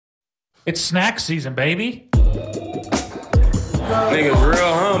It's snack season, baby. Niggas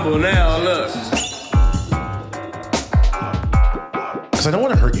real humble now, look. Because I don't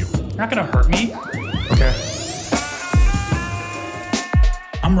want to hurt you. You're not gonna hurt me. Okay.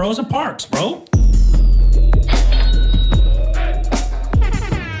 I'm Rosa Parks, bro.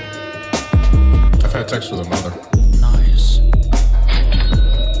 I've had sex with a mother. Nice.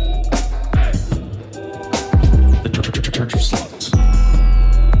 The Church of Sluts.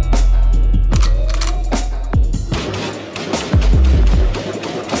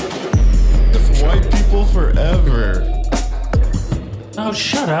 White people forever. Oh,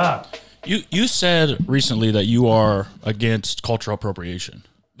 shut up. You said recently that you are against cultural appropriation.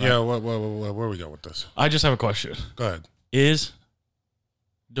 Yeah, where are we going with this? I just have a question. Go ahead.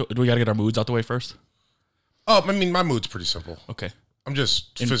 Do we got to get our moods out the way first? Oh, I mean, my mood's pretty simple. Okay. I'm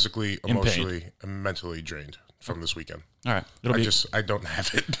just physically, in emotionally, and mentally drained from this weekend. All right. I don't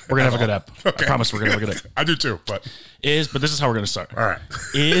have it. We're going to have a good app. Okay. I promise we're going to have a good app. I do too, but But this is how we're going to start. all right.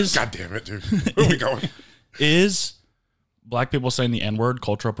 God damn it, dude. Where are we going? Is black people saying the N-word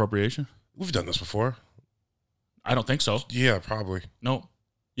cultural appropriation? We've done this before. I don't think so. Yeah, probably. No.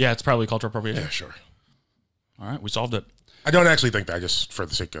 Yeah, it's probably cultural appropriation. Yeah, sure. All right. We solved it. I don't actually think that. Just for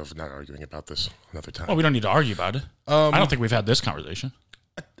the sake of not arguing about this another time. Well, we don't need to argue about it. I don't think we've had this conversation.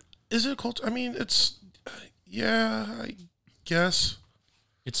 Is it a culture? I mean, it's yeah, I guess.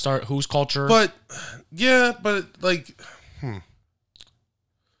 Whose culture? But like,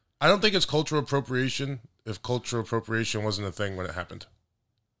 I don't think it's cultural appropriation if cultural appropriation wasn't a thing when it happened.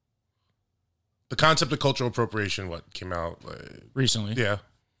 The concept of cultural appropriation, came out Recently. Yeah.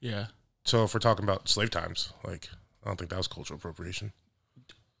 Yeah. So if we're talking about slave times, I don't think that was cultural appropriation.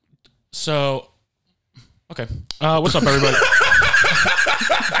 So, okay. What's up, everybody?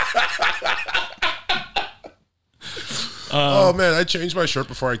 Oh man, I changed my shirt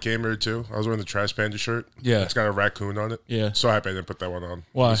before I came here too. I was wearing the Trash Panda shirt. Yeah. It's got a raccoon on it. Yeah. So happy I didn't put that one on.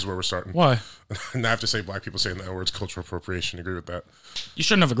 Why? This is where we're starting. Why? And I have to say black people saying the N-word's cultural appropriation. Agree with that? You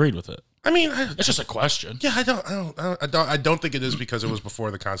shouldn't have agreed with it. I mean, It's just a question. yeah, I don't think it is because it was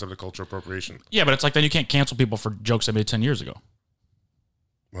before the concept of cultural appropriation. Yeah, but it's like then you can't cancel people for jokes they made 10 years ago.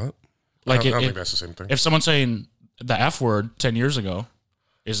 What? Like I don't think that's the same thing. If someone's saying the F word 10 years ago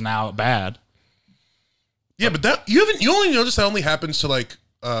is now bad. Yeah, but that you only notice that only happens to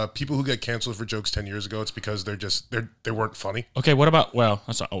people who get canceled for jokes 10 years ago. It's because they weren't funny. Okay, what about, well,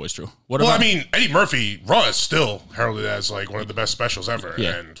 that's not always true. Well, I mean, Eddie Murphy, Raw is still heralded as one of the best specials ever.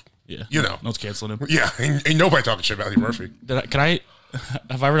 Yeah. And, yeah, no one's canceling him. Yeah, ain't nobody talking shit about Eddie Murphy. Have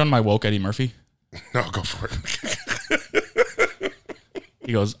I ever done my woke Eddie Murphy? No, go for it.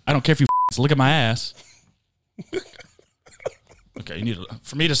 He goes, I don't care if you look at my ass. Okay,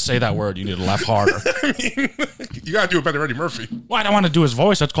 for me to say that word, you need to laugh harder. I mean, you gotta do a better Eddie Murphy. Well, I don't want to do his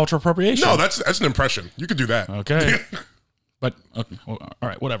voice. That's cultural appropriation. No, that's an impression. You could do that. Okay. But, okay, well, all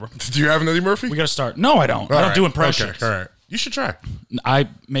right, whatever. Do you have an Eddie Murphy? We got to start. No, I don't. I don't do impressions. Okay, all right. You should try.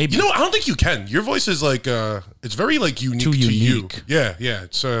 Maybe. I don't think you can. Your voice is it's very unique Too to unique. you. Yeah.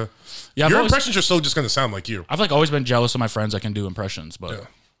 It's Yeah, your impressions are still just gonna sound like you. I've always been jealous of my friends that can do impressions, but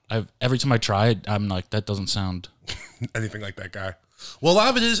every time I try it, I'm like, that doesn't sound anything like that guy. Well, a lot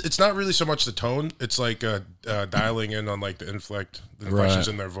of it is. It's not really so much the tone. It's dialing in on the inflections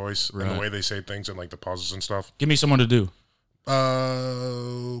in their voice and the way they say things and the pauses and stuff. Give me someone to do.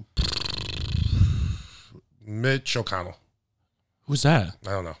 Mitch O'Connell. Who's that?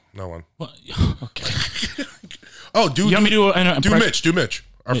 I don't know. No one. Well, okay. Oh, You want me to do an impression? Do Mitch.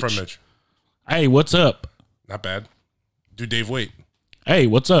 Our friend Mitch. Hey, what's up? Not bad. Do Dave Waite. Hey,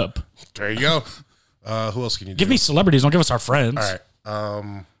 what's up? There you go. Who else can you do? Give me celebrities. Don't give us our friends. All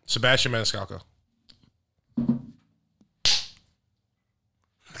right. Sebastian Maniscalco.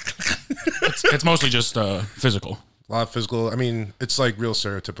 It's mostly just physical. A lot of physical. I mean, it's real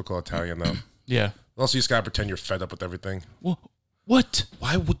stereotypical Italian though. Yeah. Also, you just gotta pretend you're fed up with everything. What?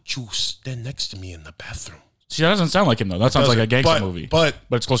 Why would you stand next to me in the bathroom? See, that doesn't sound like him though. That sounds like a gangster movie. But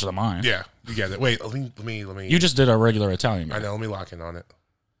it's closer to mine. Yeah, you get it. Wait, let me. You just did a regular Italian guy. I know. Let me lock in on it.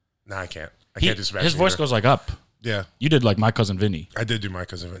 No, I can't. I can't do Sebastian. His voice goes up. Yeah. You did My Cousin Vinny. I did do My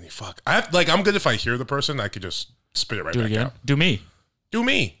Cousin Vinny. Fuck. I'm good if I hear the person. I could just spit it right back out. Do me. Do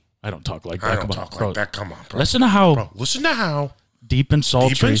me. I don't talk like that. I don't talk like that. Come on, bro. Listen to how. Bro, listen to how. Deep and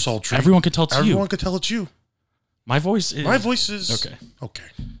sultry. Everyone can tell it's you. Everyone can tell it's you. My voice is. Okay. Okay.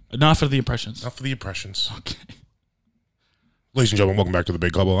 Not for the impressions. Not for the impressions. Okay. Ladies and gentlemen, welcome back to the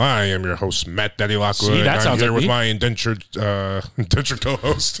Big Gobble. I am your host, Matt Daddy Lockwood. See, that sounds here like with me. my indentured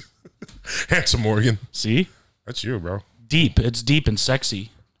co-host, Handsome Morgan. See? That's you, bro. Deep. It's deep and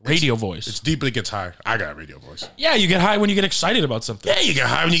sexy. Radio voice. It's deep, but it gets high. I got a radio voice. Yeah, you get high when you get excited about something. Yeah, you get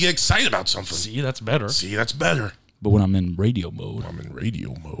high when you get excited about something. See, that's better. But when I'm in radio mode. I'm in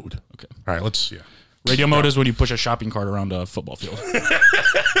radio mode. Okay. All right, Radio mode is when you push a shopping cart around a football field.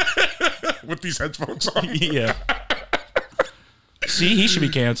 With these headphones on. Yeah. See, he should be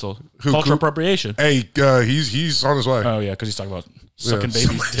canceled. Cultural appropriation. Hey, he's on his way. Oh, yeah, because he's talking about sucking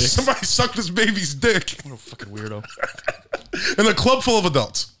babies' dicks. Somebody sucked this baby's dick. What a fucking weirdo. In a club full of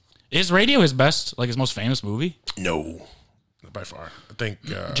adults. Is Radio his best, like his most famous movie? No. Not by far. I think...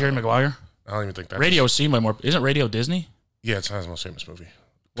 Jerry Maguire? I don't even think that. Radio seemed like more... Isn't Radio Disney? Yeah, it's not his most famous movie.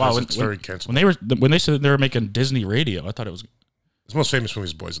 Wow, it's very canceled. When they said they were making Disney Radio, I thought it was... His most famous movie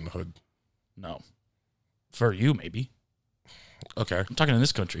is Boys in the Hood. No. For you, maybe. Okay. I'm talking in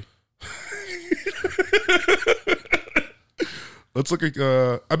this country. Let's look at...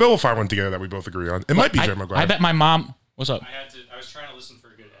 I bet we'll find one together that we both agree on. It might be Jerry Maguire. I bet my mom... What's up? I was trying to listen for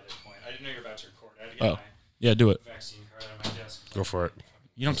a good edit point. I didn't know you were about to record. I had to get my Yeah, do it. vaccine card out of my desk. Go for it.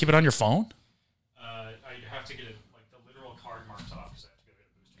 You don't keep it on your phone? I have to get it, like the literal card marked off because I have to go get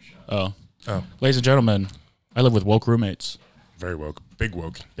a booster shot. Oh. Ladies and gentlemen, I live with woke roommates. Very woke. Big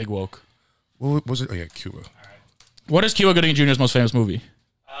woke. Big woke. What was it? Oh, yeah, Cuba. What is Cuba Gooding Jr.'s most famous movie?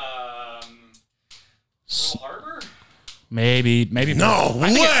 Pearl Harbor? Maybe. No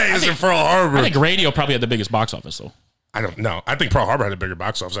way is it Pearl Harbor. I think Radio probably had the biggest box office, though. I don't know. I think Pearl Harbor had a bigger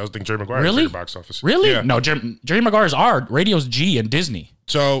box office. I think Jerry Maguire Really? had a bigger box office. Really? Yeah. No, Jerry Maguire's R. Radio's G and Disney.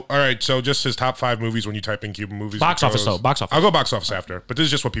 So, all right. So, just his top 5 movies when you type in Cuban movies. Box office, though. Box office. I'll go box office after. But this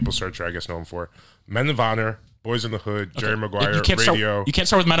is just what people search, I guess, know him for. Men of Honor, Boys in the Hood, Jerry Maguire, you can't Radio. You can't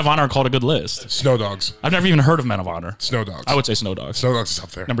start with Men of Honor and call it a good list. Snow Dogs. I've never even heard of Men of Honor. Snow Dogs. I would say Snow Dogs. Snow Dogs is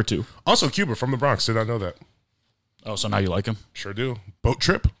up there. Number 2. Also, Cuba from the Bronx. Did not know that. Oh, so now you like him? Sure do. Boat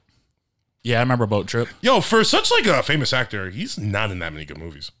Trip. Yeah, I remember Boat Trip. Yo, for such like a famous actor, he's not in that many good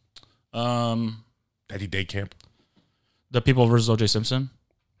movies. Daddy Day Camp. The People versus O.J. Simpson.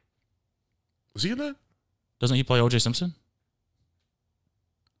 Was he in that? Doesn't he play O.J. Simpson?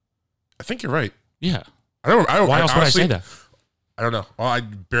 I think you're right. Yeah. I don't. Why else honestly, would I say that? I don't know. Well, I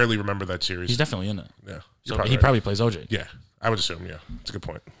barely remember that series. He's definitely in it. Yeah. So You're he right. probably plays O.J. Yeah, I would assume. Yeah, it's a good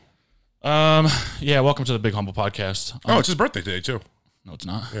point. Yeah. Welcome to the Big Humble Podcast. Oh, it's his birthday today too. No, it's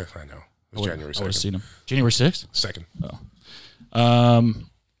not. Yeah, I know. It's January I would 2nd. have seen him. January 6th? 2nd.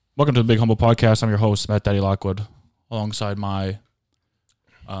 Welcome to the Big Humble Podcast. I'm your host, Matt Daddy Lockwood, alongside my...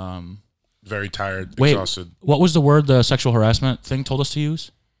 Very tired, Wait, exhausted. what was the word the sexual harassment thing told us to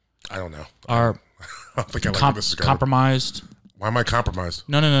use? I don't know. Our I don't think I like where this is going. compromised... Why am I compromised?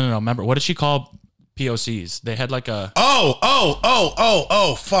 No. Remember, what did she call POCs? They had like a...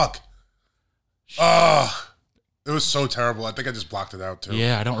 Oh, fuck. It was so terrible. I think I just blocked it out too.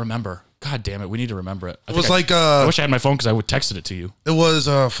 Yeah, I don't remember. God damn it. We need to remember it. It was I wish I had my phone because I would texted it to you. It was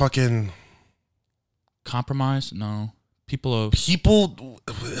fucking... Compromise? No. People.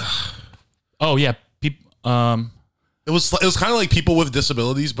 Oh, yeah. People. It was kind of like people with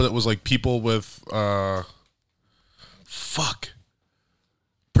disabilities, but it was like people with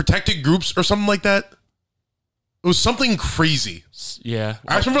protected groups or something like that. It was something crazy. Yeah.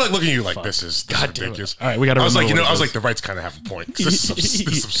 I just remember like looking at you like this is ridiculous. All right, we got to. I was like, the rights kind of have a point. This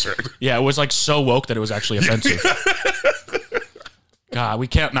is absurd. Yeah, it was like so woke that it was actually offensive. God, we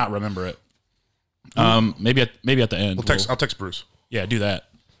can't not remember it. Maybe at the end. I'll text Bruce. Yeah, do that.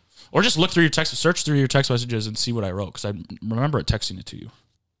 Or just search through your text messages and see what I wrote because I remember it texting it to you,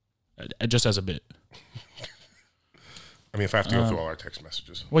 just as a bit. I mean, if I have to go through all our text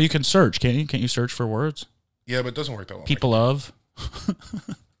messages. Well, you can search, can't you? Can't you search for words? Yeah, but it doesn't work that well. People of,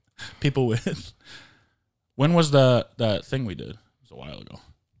 people with. When was that thing we did? It was a while ago.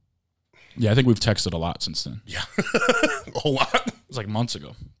 Yeah, I think we've texted a lot since then. Yeah, a whole lot. It was like months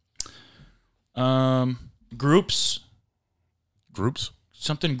ago. Groups.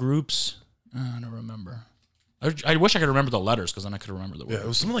 Something groups. I don't remember. I wish I could remember the letters because then I could remember the word. Yeah, it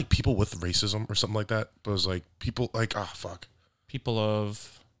was something like people with racism or something like that. But it was like people like, fuck. People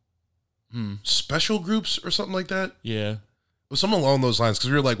of... Special groups or something like that. Yeah. It was something along those lines because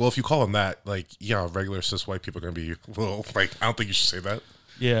we were like, well, if you call them that, like, yeah, regular cis white people are going to be a little, like, I don't think you should say that.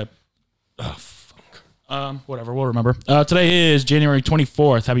 Yeah. Oh, fuck. Whatever, we'll remember. Today is January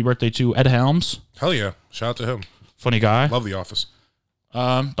 24th. Happy birthday to Ed Helms. Hell yeah. Shout out to him. Funny guy. Love The Office.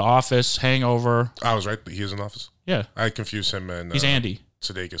 The Office, Hangover. I was right. He is in Office. Yeah. I confuse him and He's Andy.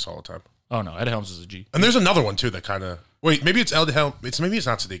 Sudeikis all the time. Oh, no. Ed Helms is a G. And there's another one, too, that kind of... Wait, maybe it's Ed Helms. Maybe it's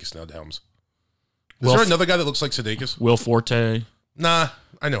not Sudeikis and Ed Helms. Is there another guy that looks like Sudeikis? Will Forte. Nah,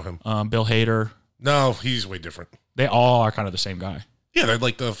 I know him. Bill Hader. No, he's way different. They all are kind of the same guy. Yeah, they're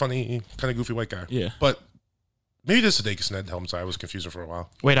like the funny, kind of goofy white guy. Yeah. But Maybe this is a Ned Helms. I was confused for a while.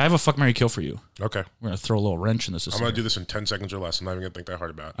 Wait, I have a fuck, marry, kill for you. Okay. We're going to throw a little wrench in this. I'm going to do this in 10 seconds or less. I'm not even going to think that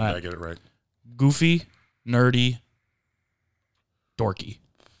hard about it. All right. I get it right. Goofy, nerdy, dorky.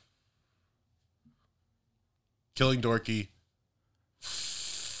 Killing Dorky,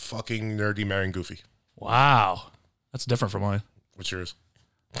 fucking nerdy, marrying Goofy. Wow. That's different from mine. What's yours?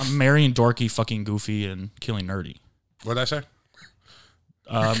 I'm marrying dorky, fucking Goofy, and killing nerdy. What did I say?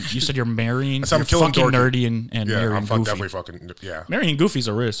 You said you're marrying, I'm you're killing fucking dorky. nerdy and Yeah, marrying I'm Goofy. definitely fucking, yeah. Marrying Goofy's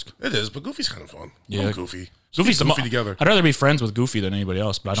a risk. It is, but Goofy's kind of fun. Yeah. I'm Goofy. Goofy's the Goofy together. I'd rather be friends with Goofy than anybody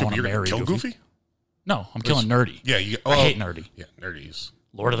else, but I don't want to You're gonna marry kill Goofy. Goofy? No, I'm killing nerdy. Yeah, I hate nerdy. Yeah, nerdies.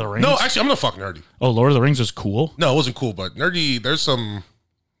 Lord of the Rings. No, actually, I'm gonna fuck nerdy. Oh, Lord of the Rings is cool. No, it wasn't cool, but nerdy. There's some.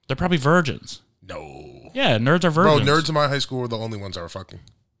 They're probably virgins. No. Yeah, nerds are Bro, virgins. nerds in my high school were the only ones that were fucking.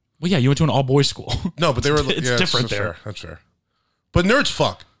 Well, yeah, you went to an all boys school. No, but they were. It's yeah, different that's there. Fair. That's fair. But nerds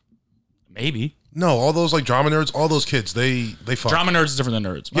fuck. Maybe. No, all those like drama nerds, all those kids, they fuck. Drama nerds is different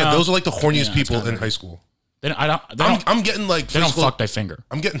than nerds. Yeah, Well, those are like the horniest yeah, people it's kinda in nerdy. high school. I'm getting like they don't physical. fuck, they finger.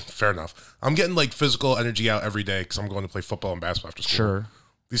 I'm getting fair enough. I'm getting like physical energy out every day because I'm going to play football and basketball after school. Sure.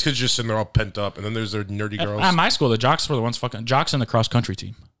 These kids just sitting there all pent up, and then there's their nerdy girls. At my school, the jocks were the ones fucking. Jocks in the cross country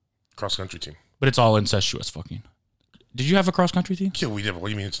team. Cross country team. But it's all incestuous fucking. Did you have a cross country team? Yeah, we did. But what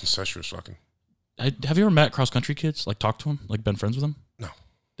do you mean it's incestuous fucking? Have you ever met cross country kids? Like talked to them? Like been friends with them? No.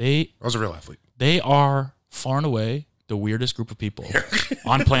 I was a real athlete. They are far and away the weirdest group of people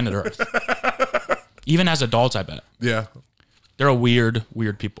on planet Earth. Even as adults, I bet. Yeah. They're a weird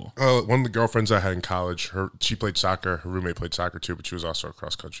people. One of the girlfriends I had in college, she played soccer. Her roommate played soccer too, but she was also a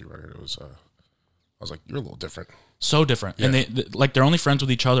cross country runner. It was, I was like, you're a little different. So different. Yeah. And they're only friends with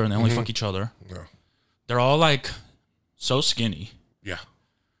each other and they only fuck each other. Yeah. They're all like so skinny. Yeah.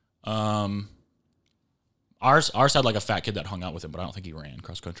 Ours had like a fat kid that hung out with him, but I don't think he ran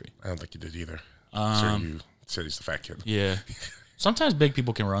cross country. I don't think you did either. So you said he's the fat kid. Yeah. Sometimes big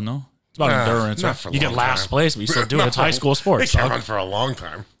people can run though. It's about endurance. not for a You get long last time. place, but you still do it. It's high school They sports. can't dog. run for a long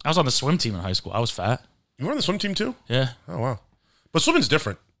time. I was on the swim team in high school. I was fat. You were on the swim team too? Yeah. Oh wow. But swimming's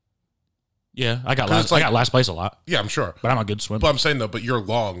different. Yeah. I got 'Cause last. it's like- I got last place a lot, Yeah, I'm sure. but I'm a good swimmer. But I'm saying though, but you're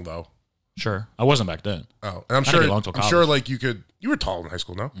long though. Sure. I wasn't back then. Oh, and I'm I didn't sure. get long till I'm sure, college. like you were tall in high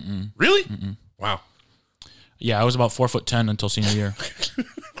school, no? Really? Wow. Yeah, I was about 4'10" until senior year.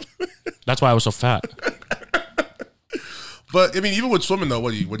 That's why I was so fat. But I mean, even with swimming though,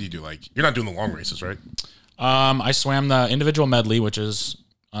 what do you do? Like, you're not doing the long races, right? I swam the individual medley, which is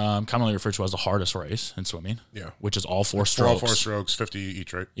commonly referred to as the hardest race in swimming. Yeah. Which is all four For strokes. all 4 strokes, 50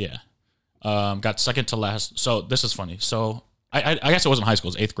 each, right? Yeah. Got second to last. So this is funny. So I guess it wasn't high school.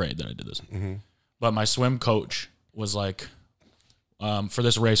 It was 8th grade that I did this. Mm-hmm. But my swim coach was like, for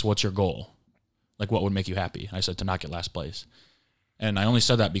this race, what's your goal? Like, what would make you happy? I said to not get last place. And I only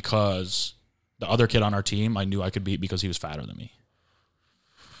said that because the other kid on our team, I knew I could beat because he was fatter than me.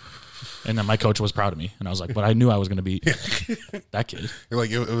 And then my coach was proud of me. And I was like, but I knew I was going to beat that kid. You're like,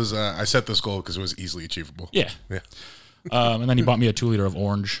 it was, I set this goal because it was easily achievable. Yeah. Yeah. And then he bought me a 2-liter of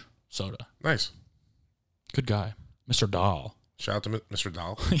orange soda. Nice. Good guy. Mr. Dahl. Shout out to Mr.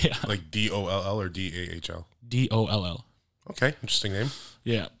 Dahl. Yeah. Like DOLL or DAHL? DOLL. Okay. Interesting name.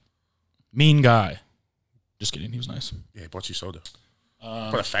 Yeah. Mean guy. Just kidding. He was nice. Yeah, he bought you soda.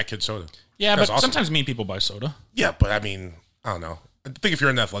 What a fat kid soda. Yeah, That's but awesome. sometimes mean people buy soda. Yeah, but I mean, I don't know. I think if you're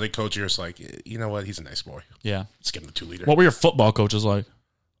an athletic coach, you're just like, you know what? He's a nice boy. Yeah. Let's give him the 2-liter. What were your football coaches like?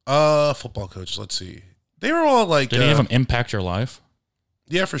 Football coaches. Let's see. They were all like, Did any of them impact your life?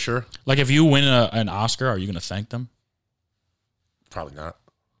 yeah, for sure. Like, if you win an Oscar, are you going to thank them? Probably not.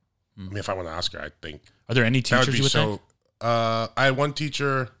 I mean, if I won an Oscar, I think Are there any that would teachers be you would thank? so. I had one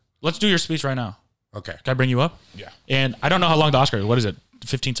teacher. Let's do your speech right now. Okay. Can I bring you up? Yeah. And I don't know how long the Oscar is. What is it?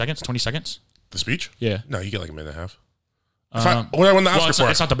 15 seconds? 20 seconds? The speech? Yeah. No, you get like a minute and a half. What I won the Oscar Well, it's, for?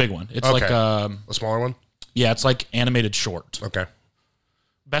 it's not the big one. It's Okay. like, A smaller one? yeah, it's like animated short. Okay.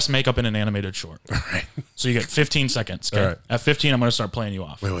 Best makeup in an animated short. All right. So you get 15 seconds. Okay. All right. At 15, I'm going to start playing you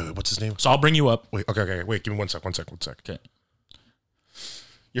off. Wait. What's his name? So I'll bring you up. Wait. Okay. Wait. Give me one sec. Okay.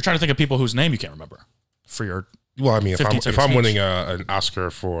 You're trying to think of people whose name you can't remember for your, Well, I mean, if 15 I'm second winning an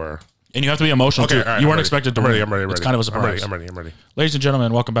Oscar for. and you have to be emotional Okay. too. All right, You I'm weren't ready. expected to I'm win. ready. I'm ready. It's kind of a surprise. I'm ready. Ladies and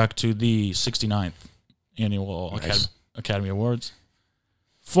gentlemen, welcome back to the 69th annual Nice. Academy Awards.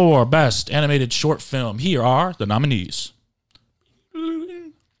 For Best Animated Short Film, here are the nominees.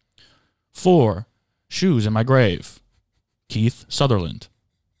 For Shoes in My Grave, Keith Sutherland.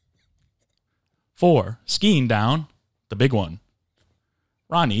 For Skiing Down, the big one,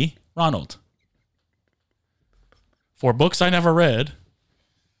 Ronnie Ronald. For Books I Never Read,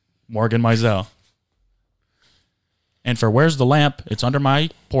 Morgan Mizell. And for Where's the Lamp? It's Under My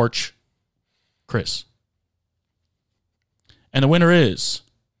Porch, Chris. And the winner is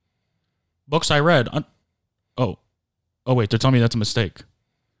books I read. Oh, wait, they're telling me that's a mistake.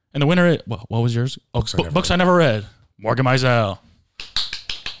 And the winner is, what was yours? Oh, books I never read. Morgan Mizell.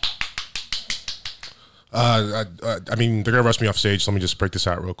 I mean, they're going to rush me off stage, so let me just break this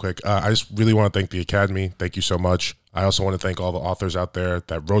out real quick. I just really want to thank the Academy. Thank you so much. I also want to thank all the authors out there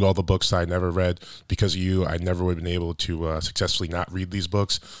that wrote all the books that I never read. Because of you, I never would have been able to successfully not read these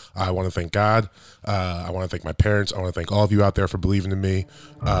books. I want to thank God. I want to thank my parents. I want to thank all of you out there for believing in me.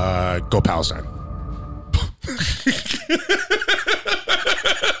 Go Palestine.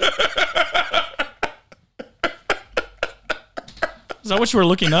 Is that what you were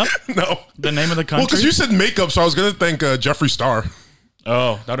looking up? No. The name of the country? Well, because you said makeup, so I was going to thank Jeffree Star.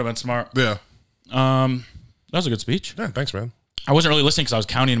 Oh, that would have been smart. Yeah. That was a good speech. Yeah, thanks, man. I wasn't really listening because I was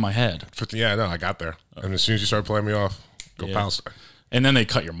counting in my head. Yeah, no, I got there. And as soon as you started playing me off, go Palestine. And then they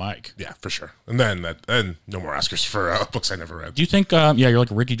cut your mic. Yeah, for sure. And then no more Oscars for books I never read. Do you think, you're like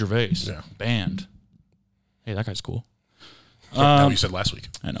Ricky Gervais. Yeah. Banned. Hey, that guy's cool. That you said last week.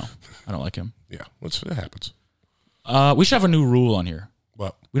 I know. I don't like him. Yeah, it happens. We should have a new rule on here.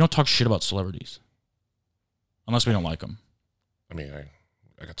 What? We don't talk shit about celebrities. Unless we don't like them. I mean,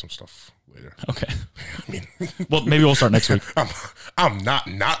 I got some stuff later. Okay. I mean, well, maybe we'll start next week. I'm not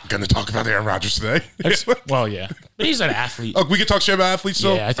going to talk about Aaron Rodgers today. Well, yeah. But he's an athlete. Oh, we can talk shit about athletes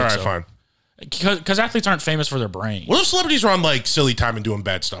still? Yeah, I think All right, so. fine. Because athletes aren't famous for their brain. What if celebrities are on like silly time and doing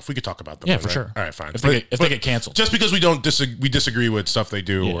bad stuff? We could talk about them. Yeah, right? for sure. All right, fine. If they get canceled. Just because we disagree with stuff they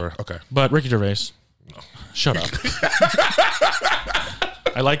do, or okay. But Ricky Gervais, shut up.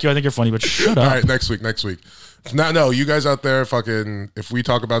 I like you. I think you're funny, but shut up. All right, next week. No, you guys out there, fucking. If we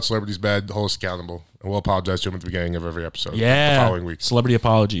talk about celebrities bad, hold us accountable, and we'll apologize to them at the beginning of every episode. Yeah, the following week. Celebrity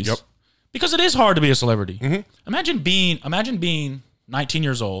apologies. Yep. Because it is hard to be a celebrity. Mm-hmm. Imagine being 19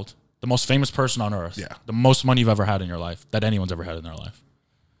 years old, the most famous person on earth. Yeah. The most money you've ever had in your life, that anyone's ever had in their life.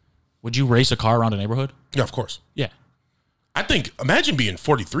 Would you race a car around a neighborhood? Yeah, of course. Yeah. I think. Imagine being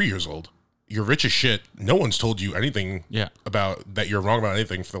 43 years old. You're rich as shit. No one's told you anything about that you're wrong about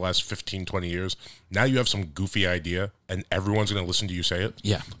anything for the last 15, 20 years. Now you have some goofy idea and everyone's going to listen to you say it.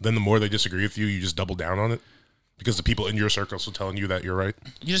 Yeah. Then the more they disagree with you, you just double down on it because the people in your circle are telling you that you're right.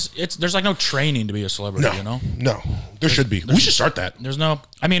 There's like no training to be a celebrity, you know? No. There should be. We should start that. There's no,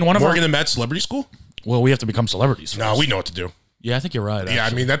 I mean, one of Morgan and Matt Celebrity School? Well, we have to become celebrities. No, we know what to do. Yeah, I think you're right. Yeah,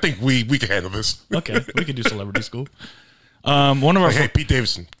 I mean, I think we can handle this. Okay, we can do celebrity school. One of our hey, Pete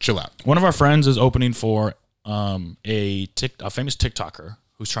Davidson, chill out. One of our friends is opening for a famous TikToker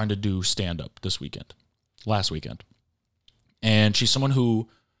who's trying to do stand-up last weekend. And she's someone who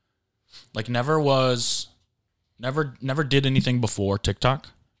like never did anything before TikTok.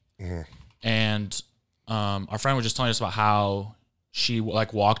 Mm-hmm. And our friend was just telling us about how she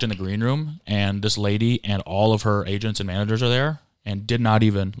like walked in the green room and this lady and all of her agents and managers are there and did not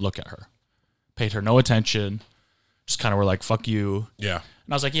even look at her. Paid her no attention. Just kind of were like, fuck you. Yeah.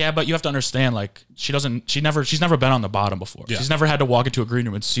 And I was like, yeah, but you have to understand, like, she's never been on the bottom before. Yeah. She's never had to walk into a green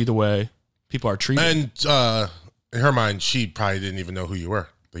room and see the way people are treated. And in her mind, she probably didn't even know who you were.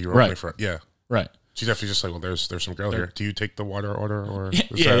 That you were Right. only for yeah. Right. She's definitely just like, well, there's some girl here. Do you take the water order or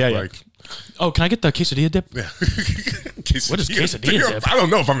Yeah. Oh, can I get the quesadilla dip? Yeah. What is quesadilla dip? I don't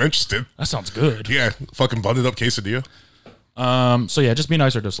know if I'm interested. That sounds good. Yeah, fucking bundled up quesadilla. So yeah, just be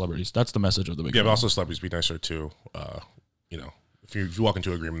nicer to celebrities. That's the message of the big. Yeah, but also celebrities be nicer too. If you walk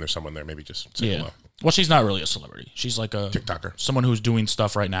into a agreement, there's someone there. Maybe just say hello. Well, she's not really a celebrity. She's like a TikToker, someone who's doing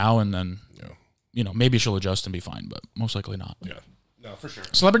stuff right now, and then maybe she'll adjust and be fine, but most likely not. Yeah, no, for sure.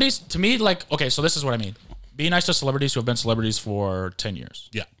 Celebrities to me, like, okay, so this is what I mean. Be nice to celebrities who have been celebrities for 10 years.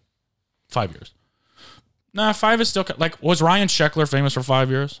 Yeah, 5 years. Nah, 5 is still like. Was Ryan Sheckler famous for 5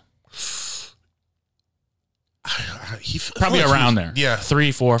 years? Probably around there. Yeah,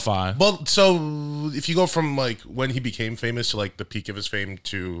 3, 4, 5. Well, so if you go from like when he became famous to like the peak of his fame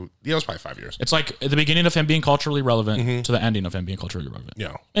to it was probably 5 years. It's like at the beginning of him being culturally relevant to the ending of him being culturally relevant.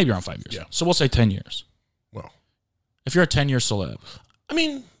 Yeah, maybe around 5 years. Yeah. So we'll say 10 years. Well, if you're a 10-year celeb, I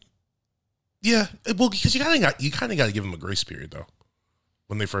mean, yeah. Well, because you kind of got to give them a grace period though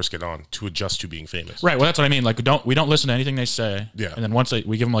when they first get on to adjust to being famous. Right. Well, that's what I mean. Like we don't listen to anything they say. Yeah. And then once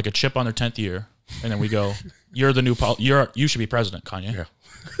we give them like a chip on their 10th year, and then we go, "You're the new you should be president, Kanye."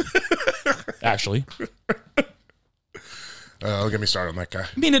 Yeah. Actually. Don't get me started on that guy.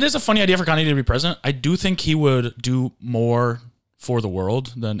 I mean, it is a funny idea for Kanye to be president. I do think he would do more for the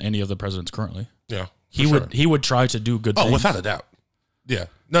world than any of the presidents currently. Yeah. He would try to do good things. Oh, without a doubt. Yeah.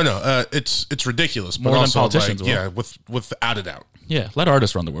 No. It's ridiculous. But More than also, politicians like, will. yeah, without a doubt. Yeah, let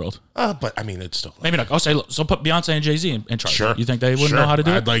artists run the world. But I mean, it's still Maybe not. I'll say so. Put Beyonce and Jay-Z in charge. sure. You think they wouldn't know how to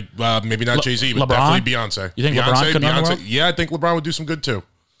do I'd it? like maybe not Jay-Z, but LeBron? definitely Beyonce. You think LeBron could run the world? Yeah, I think LeBron would do some good too.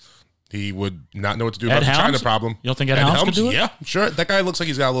 He would not know what to do Ed about the China Helms? problem. You don't think Ed Helms could do it? Yeah, sure. That guy looks like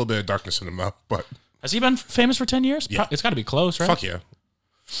he's got a little bit of darkness in him though. But Has he been famous for 10 years? Yeah. It's got to be close, right? fuck yeah.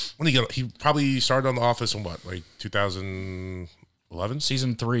 When he probably started on The Office in what, like 2011?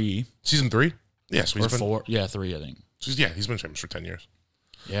 Season 3 Season 3? Yeah, so or he's been 4. Yeah, 3, I think. he's been famous for 10 years.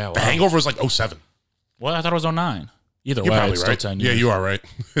 Yeah, wow. The Hangover was like 07. Well, I thought it was 09. Either You're way, probably it's right. still 10 Yeah, years. you are right.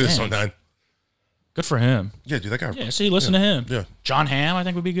 It's Dang. 09. Good for him. Yeah, dude, that guy. Yeah, see, listen to him. Yeah. John Hamm, I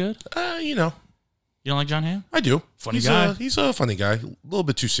think, would be good. You know, You don't like John Hamm? I do. Funny he's guy. He's a funny guy. A little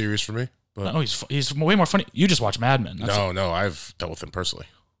bit too serious for me. But No, he's way more funny. You just watch Mad Men. no, I've dealt with him personally.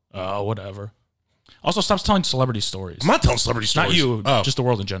 Oh, whatever. Also, stop telling celebrity stories. I'm not telling celebrity stories. Not you, Oh. just the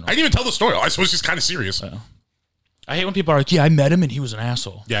world in general. I didn't even tell the story. I suppose he's kind of serious. I hate when people are like, yeah, I met him and he was an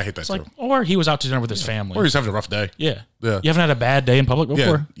asshole. Yeah, I hate that It's too. like, or he was out to dinner with his family. Or he's having a rough day. Yeah. Yeah. You haven't had a bad day in public Yeah,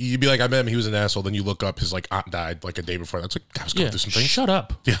 before? you'd be like, I met him. He was an asshole. Then you look up, his like aunt died like a day before. That's like, I was going through some things. Shut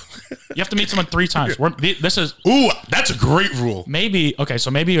up. Yeah. You have to meet someone 3 times. This is Ooh, that's a great rule. maybe okay. So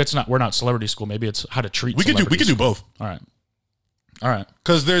maybe it's not. We're not celebrity school. Maybe it's how to treat. We could do both. All right.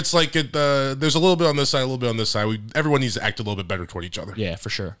 Because there's like there's a little bit on this side, a little bit on this side. Everyone needs to act a little bit better toward each other. Yeah, for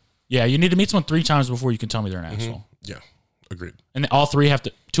sure. Yeah, you need to meet someone 3 times before you can tell me they're an asshole. Yeah, agreed. And all 3 have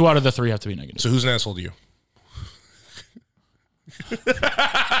to. 2 out of the 3 have to be negative. So who's an asshole to you?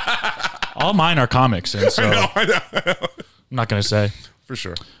 All mine are comics, and so I know. I'm not gonna say. For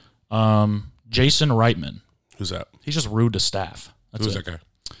sure. Jason Reitman. Who's that? He's just rude to staff. That's Who's it. that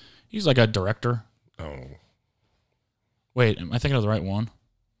guy? He's like a director. Oh, Wait, am I thinking of the right one?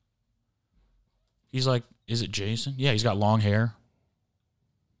 He's like, is it Jason? Yeah, he's got long hair.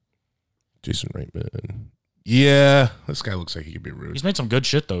 Jason Reitman. Yeah, this guy looks like he could be rude. He's made some good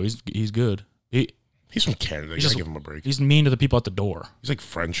shit though. He's good. He's from Canada. You just- gotta give him a break. He's mean to the people at the door. He's like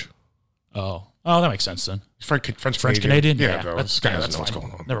French. Oh, that makes sense then. He's French Canadian. Yeah, bro. This guy that's doesn't know what's fine.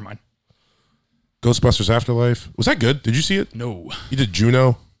 going on. Never mind. Ghostbusters Afterlife. Was that good? Did you see it? No. You did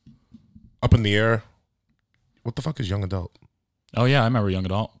Juno. Up in the Air. What the fuck is Young Adult? Oh yeah, I remember Young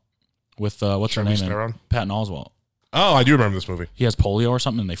Adult with what's her Charlize name? Theron? Patton Oswalt. Oh, I do remember this movie. He has polio or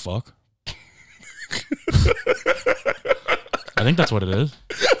something, and they fuck. I think that's what it is.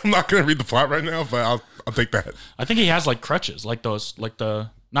 I'm not gonna read the plot right now, but I'll take that. I think he has like crutches, like those, like the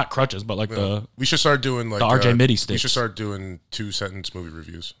not crutches, but like the. We should start doing like The RJ MIDI We sticks. should start doing 2-sentence movie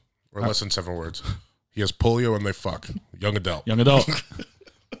reviews or less than 7 words. He has polio and they fuck. Young Adult. Young Adult.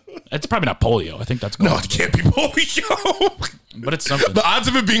 It's probably not polio. I think that's No, gone. it can't be polio. But it's something. The odds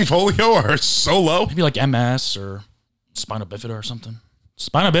of it being polio are so low. Maybe like MS or spinal bifida or something.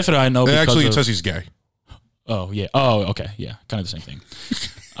 Spinal bifida, I know. Because Actually, it of, says he's gay. Oh yeah. Oh okay. Yeah. Kind of the same thing.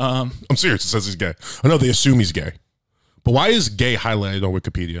 I'm serious. It says he's gay. I know they assume he's gay. But why is gay highlighted on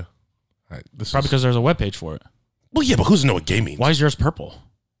Wikipedia? Probably because there's a webpage for it. Well, yeah, but who doesn't know what gay means? Why is yours purple?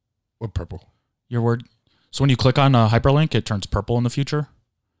 What purple? Your word. So when you click on a hyperlink, it turns purple in the future.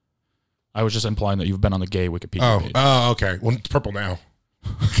 I was just implying that you've been on the gay Wikipedia page. Oh, okay. Well, it's purple now.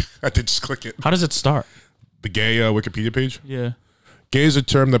 I did just click it. How does it start? The gay Wikipedia page? Yeah. Gay is a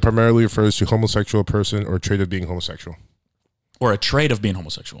term that primarily refers to homosexual person or trait of being homosexual. Or a trait of being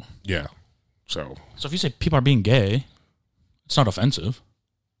homosexual. Yeah. So So if you say people are being gay, it's not offensive.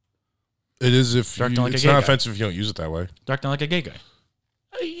 it is if They're acting you, like a it's gay not guy. offensive if you don't use it that way. They're acting like a gay guy.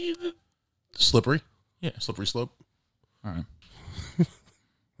 Slippery. Yeah. Slippery slope. All right.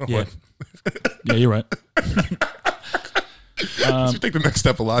 Oh, Yeah. what? Yeah, you're right. You take the next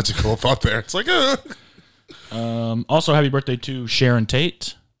step of logical thought there. It's like, Also, happy birthday to Sharon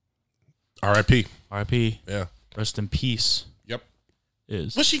Tate. R.I.P. R.I.P. Yeah. Rest in peace. Yep.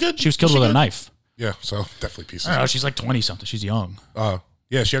 Is Was she good? She was killed with a good? knife. Yeah, so definitely pieces. I don't know. She's like 20 something. She's young.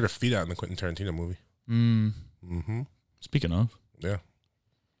 Yeah, she had her feet out in the Quentin Tarantino movie. Speaking of, Yeah.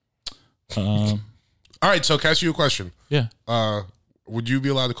 um, All right, so can I ask you a question? yeah. Would you be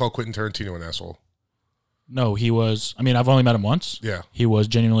allowed to call Quentin Tarantino an asshole? No, he was. I mean, I've only met him once. Yeah. He was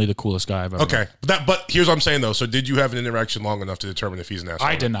genuinely the coolest guy I've ever Okay, met. but here's what I'm saying though. So did you have an interaction long enough to determine if he's an asshole?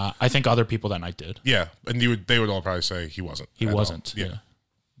 I did not. I think other people that night did. Yeah, and they would all probably say he wasn't. He at all. wasn't. Yeah. Yeah.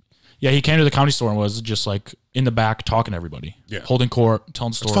 Yeah, he came to the comedy store and was just like in the back talking to everybody. Yeah. Holding court, telling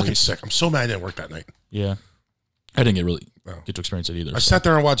It's stories. fucking sick. I'm so mad I didn't work that night. Yeah. I didn't Oh. get to experience it either. I so sat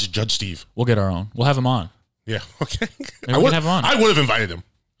there and watched Judge Steve. we'll get our own. We'll have him on. Yeah. Okay. Maybe we can have him on. I would have invited him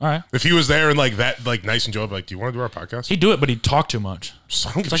All right. if he was there and like that, like nice and jovial. Like, do you want to do our podcast? He'd do it, but he'd talk too much.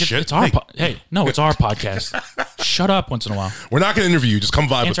 I don't give It's a like shit. it's our Hey, hey, no, it's our podcast. Shut up once in a while. We're not going to interview you. Just come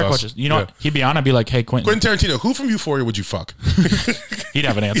vibe Answer with us. questions. You know what? He'd be on. I'd be like, hey, Quentin. Quentin Tarantino, who from Euphoria would you fuck? He'd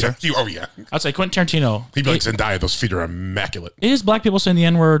have an answer. Oh, yeah. I'd say Quentin Tarantino. He'd be like, Zendaya, those feet are immaculate. Is black people saying the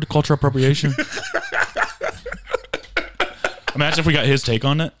N-word cultural appropriation? Imagine if we got his take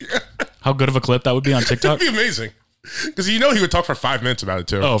on it. How good of a clip that would be on TikTok. That'd be amazing. Because he would talk for 5 minutes about it,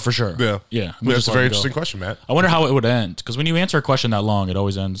 too. Oh, for sure. Yeah. Yeah. That's a very interesting question, Matt. I wonder how it would end. Because when you answer a question that long, it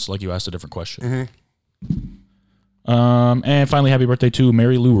always ends like you asked a different question. And finally, happy birthday to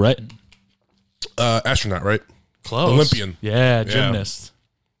Mary Lou Retton. Astronaut, right? Close. Olympian. Yeah, gymnast.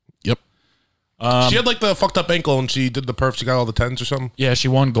 Yep. She had like the fucked up ankle and she did the perf. She got all the 10s or something. Yeah, she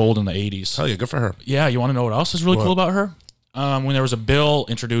won gold in the 80s. Hell yeah, good for her. Yeah, you want to know what else is really cool about her? When there was a bill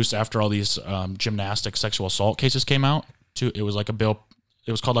introduced after all these gymnastic sexual assault cases came out, it was like a bill.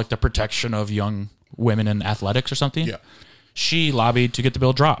 It was called like the Protection of Young Women in Athletics or something. Yeah. She lobbied to get the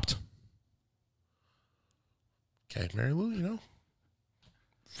bill dropped. Okay, Mary Lou,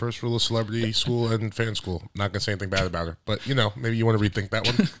 first rule of celebrity school and fan school. Not gonna say anything bad about her, but maybe you want to rethink that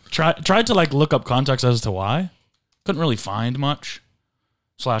one. Tried to like look up context as to why. Couldn't really find much.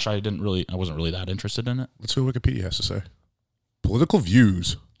 / I wasn't really that interested in it. Let's see what Wikipedia has to say. Political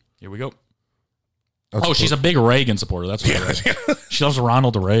views. Here we go. That's she's a big Reagan supporter. That's what it is. She loves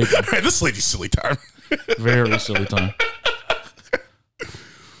Ronald Reagan. This lady's silly time. Very silly time.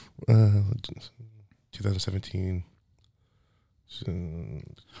 2017.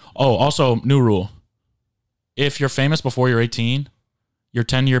 Oh, also, new rule. If you're famous before you're 18, your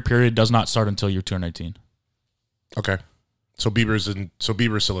 10-year period does not start until you turn 18. Okay. So Bieber's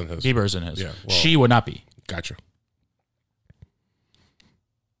still in his. Bieber's in his. Yeah. Well, she would not be. Gotcha.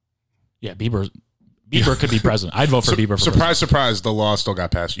 Yeah, Bieber could be president. I'd vote for Bieber for president. Surprise, the law still got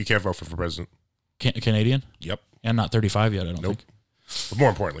passed. You can't vote for president. Canadian? Yep. And not 35 yet, I don't think. But more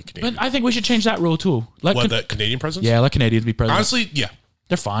importantly, Canadian. But I think we should change that rule, too. The Canadian presidents? Yeah, let Canadians be president. Honestly, yeah.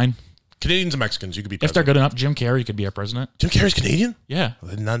 They're fine. Canadians and Mexicans, you could be If president. they're good enough, Jim Carrey could be our president. Jim Carrey's Canadian? Yeah.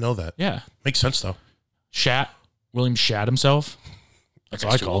 I did not know that. Yeah. Makes sense, though. William Shat himself. That's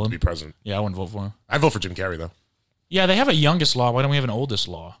what I call him. To be president. Yeah, I wouldn't vote for him. I'd vote for Jim Carrey, though. Yeah, they have a youngest law. Why don't we have an oldest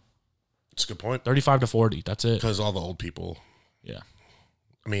law? That's a good point. 35 to 40. That's it. Because all the old people. Yeah.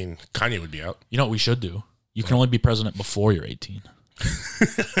 I mean, Kanye would be out. You know what we should do? You can only be president before you're 18.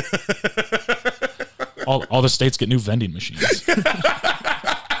 all the states get new vending machines.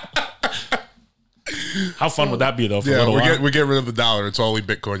 How fun would that be, though? For a little while? we get rid of the dollar. It's only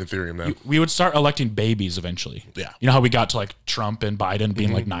Bitcoin and Ethereum now. We would start electing babies eventually. Yeah. You know how we got to like Trump and Biden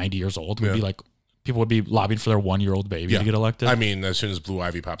being like 90 years old? We'd be like, people would be lobbying for their 1-year-old baby to get elected. I mean, as soon as Blue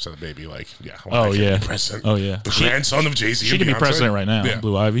Ivy pops out of baby, like, yeah. Oh, yeah. President. Oh, yeah. The grandson of Jay-Z. She could be president right now,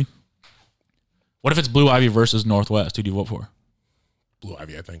 Blue Ivy. What if it's Blue Ivy versus Northwest? Who do you vote for? Blue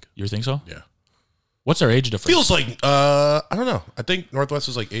Ivy, I think. You think so? Yeah. What's their age difference? Feels like, I don't know. I think Northwest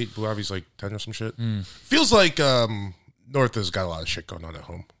is like 8, Blue Ivy's like 10 or some shit. Feels like North has got a lot of shit going on at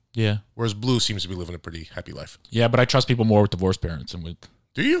home. Yeah. Whereas Blue seems to be living a pretty happy life. Yeah, but I trust people more with divorced parents and with...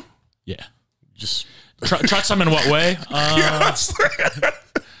 Do you? Yeah. Just... Trust them in what way?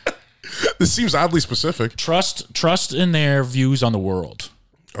 This seems oddly specific. Trust in their views on the world.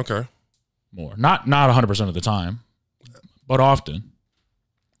 Okay. More. Not 100% of the time, but often.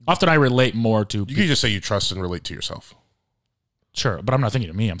 Often I relate more to... You can just say you trust and relate to yourself. Sure, but I'm not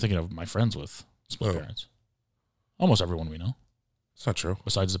thinking of me. I'm thinking of my friends with split parents. Almost everyone we know. It's not true.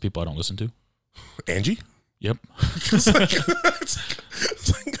 Besides the people I don't listen to. Angie? Yep.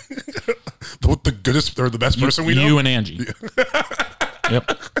 The goodest or the best person we know? You and Angie.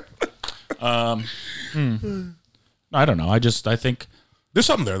 Yep. I don't know. I think... There's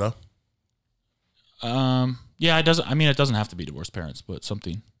something there, though. Yeah, it doesn't... I mean, it doesn't have to be divorced parents, but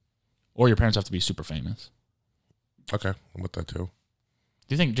something... Or your parents have to be super famous. Okay, I'm with that, too. Do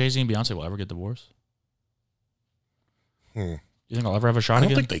you think Jay-Z and Beyonce will ever get divorced? You think I'll ever have a shot I don't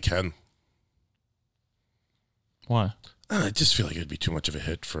again? think they can. Why? I just feel like it'd be too much of a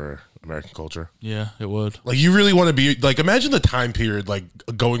hit for American culture. Yeah, it would. Like, you really want to be... Like, imagine the time period, like,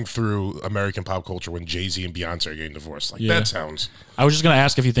 going through American pop culture when Jay-Z and Beyonce are getting divorced. Like, that sounds... I was just going to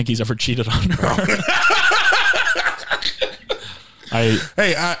ask if you think he's ever cheated on her.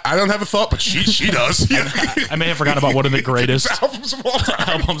 I don't have a thought, but she does. I may have forgotten about one of the greatest albums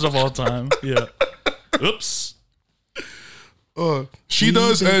of all time. Yeah. Oops. She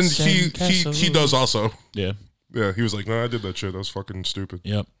does, and he does also. Yeah. Yeah, he was like, no, I did that shit. That was fucking stupid.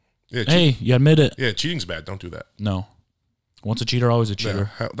 Yep. Yeah, hey, you admit it. Yeah, cheating's bad. Don't do that. No. Once a cheater, always a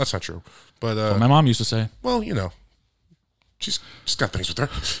cheater. Yeah, that's not true. But what my mom used to say. Well, you know, she's got things with her.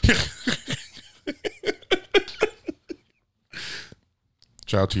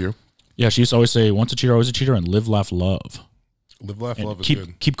 Shout out to you. Yeah, she used to always say, once a cheater, always a cheater, and live, laugh, love. Live, laugh, And love is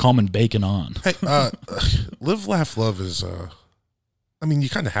good. keep calm and bacon on. Hey, live, laugh, love is. I mean, you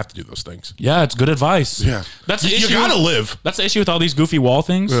kind of have to do those things. Yeah, it's good advice. Yeah, That's the you issue. gotta live. That's the issue with all these goofy wall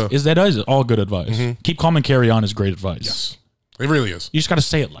things. Yeah. Is that is all good advice. Keep calm and carry on is great advice. Yes, it really is. You just got to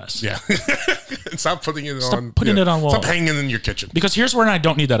say it less. Yeah, and stop putting it Stop on. putting it on wall. Stop hanging it in your kitchen. Because here's where I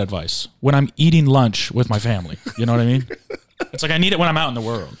don't need that advice. When I'm eating lunch with my family. You know what I mean? It's like I need it when I'm out in the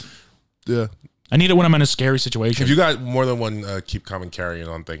world. Yeah. I need it when I'm in a scary situation. If you got more than one keep calm and carrying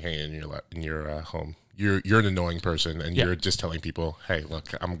on thing hanging in your home, you're an annoying person, and you're just telling people, "Hey,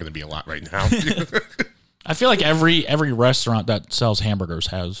 look, I'm going to be a lot right now." I feel like every restaurant that sells hamburgers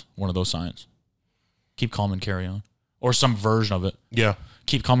has one of those signs. Keep calm and carry on, or some version of it. Yeah.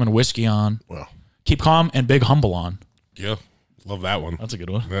 Keep calm and whiskey on. Well. Keep calm and big humble on. Yeah. Love that one. That's a good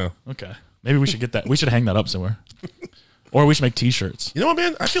one. Yeah. Okay. Maybe we should get that. We should hang that up somewhere, or we should make T-shirts. You know what,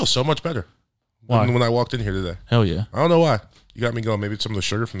 man? I feel so much better. Why? When I walked in here today. Hell yeah. I don't know why. You got me going. Maybe it's some of the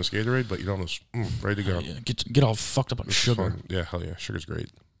sugar from the Gatorade, but you're almost ready to go. Yeah. Get all fucked up on sugar. Fun. Yeah, hell yeah. Sugar's great.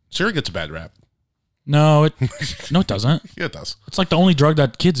 Sugar gets a bad rap. No, it doesn't. Yeah, it does. It's like the only drug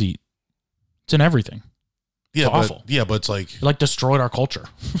that kids eat. It's in everything. Yeah, It's awful. Yeah, but it's like, It like destroyed our culture.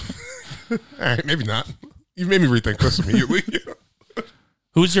 all right, maybe not. You made me rethink this immediately.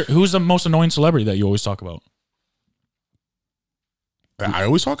 Who's the most annoying celebrity that you always talk about? I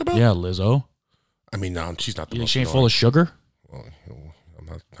always talk about? Yeah, Lizzo. I mean, no, she's not the most She ain't annoying. full of sugar. Well, I'm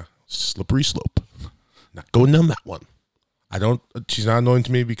not slippery slope. Not going down that one. I don't. She's not annoying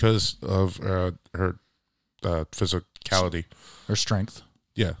to me because of her physicality. Her strength.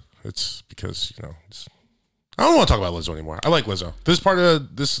 Yeah, it's because I don't want to talk about Lizzo anymore. I like Lizzo.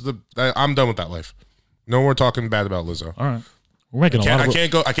 I'm done with that life. No more talking bad about Lizzo. All right, we're making a lot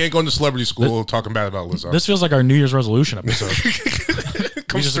of. I can't go into celebrity school talking bad about Lizzo. This feels like our New Year's resolution episode.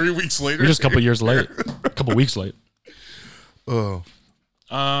 Comes 3 weeks later. We're just a couple years late. A couple weeks late. Oh,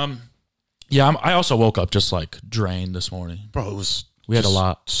 Yeah, I also woke up just like drained this morning. bro, it was. We had a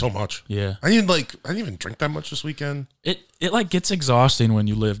lot. So much. Yeah, I didn't even drink that much this weekend. it like gets exhausting when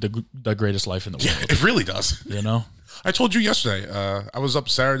you live the greatest life in the world. It really does. You know. I told you yesterday. I was up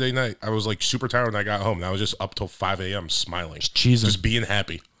Saturday night. I was like super tired when I got home. And I was just up till 5 a.m. smiling, cheesing. just being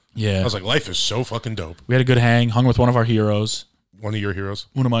happy. Yeah, I was like, life is so fucking dope. we had a good hang. Hung with one of our heroes. One of your heroes.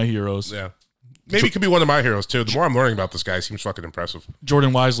 One of my heroes. Yeah. Maybe it could be one of my heroes too. The more I'm learning about this guy, he seems fucking impressive.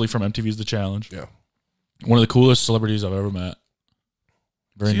 Jordan Wisely from MTV's The Challenge. Yeah. One of the coolest celebrities I've ever met.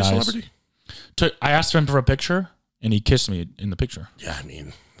 Very Is he a nice. celebrity? I asked him for a picture, and he kissed me in the picture. Yeah, I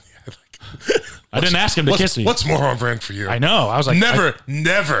mean, I didn't ask him to kiss me. What's more on brand for you? I know. I was like,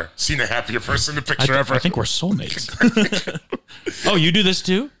 never seen a happier person in a picture ever. I think we're soulmates. Oh, you do this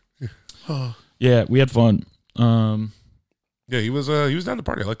too? Yeah, we had fun. Yeah, he was down to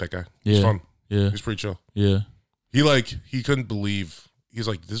party. I like that guy. He was fun. Yeah. He's pretty chill. Yeah. He couldn't believe. He's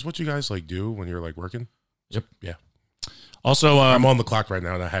like, this is what you guys like do when you're like working? Yep. Yeah. Also, I'm on the clock right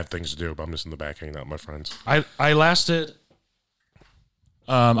now and I have things to do, but I'm just in the back hanging out with my friends. I lasted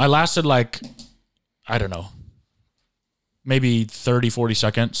like, I don't know, maybe 30, 40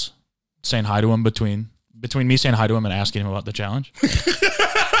 seconds saying hi to him between me saying hi to him and asking him about the challenge.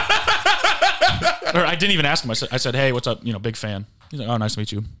 Or I didn't even ask him. I said, hey, what's up? Big fan. He's like, oh, nice to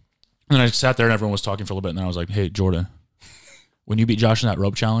meet you. And then I sat there and everyone was talking for a little bit. And then I was like, hey, Jordan, when you beat Josh in that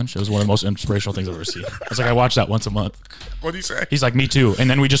rope challenge, it was one of the most inspirational things I've ever seen. I was like, I watch that once a month. What do you say? He's like, me too. And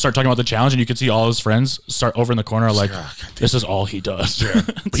then we just start talking about the challenge, and you can see all his friends start over in the corner like, this is all he does. Yeah.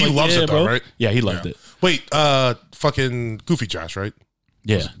 But he loves it though, right? Yeah, he loved it. Wait, fucking Goofy Josh, right?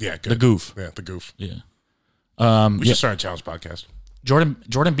 Yeah. Yeah, good. The goof. Yeah, the goof. Yeah. We should start a challenge podcast.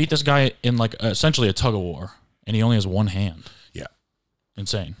 Jordan beat this guy in like essentially a tug of war, and he only has one hand. Yeah.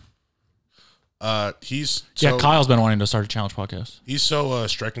 Insane. Kyle's been wanting to start a challenge podcast. He's so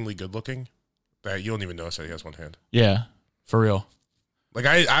strikingly good looking that you don't even notice that he has one hand. Yeah, for real. Like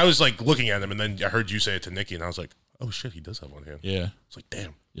I was like looking at him, and then I heard you say it to Nikki, and I was like, oh shit, he does have one hand. Yeah. It's like,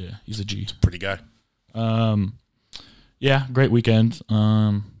 damn. Yeah, he's a G. Pretty guy. Yeah, great weekend.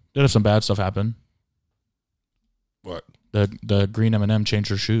 Did have some bad stuff happen. What? The green M&M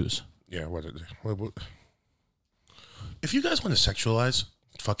changed her shoes. Yeah, what? If you guys want to sexualize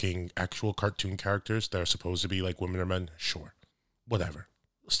fucking actual cartoon characters that are supposed to be like women or men, sure. Whatever.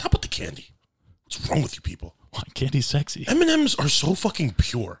 Stop with the candy. What's wrong with you people? Why? Candy's sexy. M&Ms are so fucking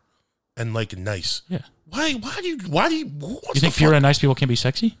pure and like nice. Yeah. Why do you You think pure and nice people can be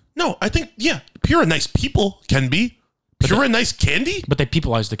sexy? No, I think, yeah, pure and nice people can be. Pure and nice candy? But they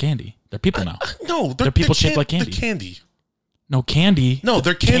peopleize the candy. They're people now. No, they're people shaped like candy. They're candy. No, candy. No,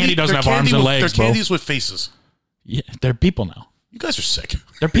 they're candy. Candy doesn't have arms and legs, They're candies with faces. Yeah, they're people now. You guys are sick.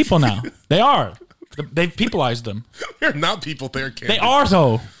 They're people now. They are. They've peopleized them. They're not people. They're candy. They are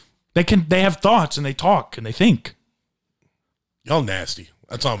though. They have thoughts and they talk and they think. Y'all nasty.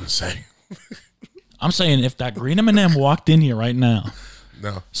 That's all I'm saying. I'm saying if that green M&M walked in here right now,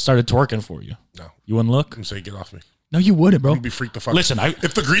 No, started twerking for you, no. you wouldn't look? I'm saying get off me. No, you wouldn't, bro. I'm gonna be freaked the fuck. Listen,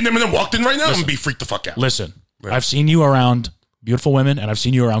 if the green M&M walked in right now, I'm gonna be freaked the fuck out. Listen, Yeah. I've seen you around beautiful women and I've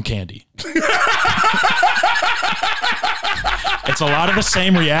seen you around candy. It's a lot of the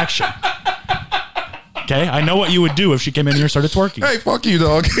same reaction. Okay, I know what you would do if she came in here and started twerking. Hey, fuck you,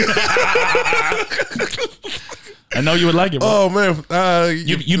 dog. I know you would like it, bro. Oh man,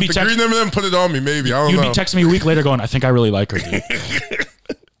 You'd be the green M&M put it on me. Maybe I don't You'd know. be texting me a week later going, I think I really like her, dude.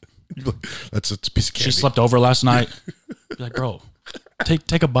 That's a piece of candy. She slept over last night. Be like, bro,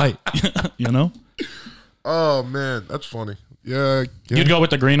 take a bite. You know? Oh man, that's funny. Yeah. You'd go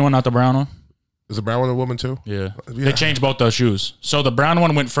with the green one, not the brown one? Is the brown one a woman too? Yeah. They changed both those shoes. So the brown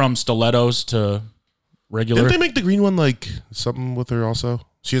one went from stilettos to regular. Didn't they make the green one like something with her also?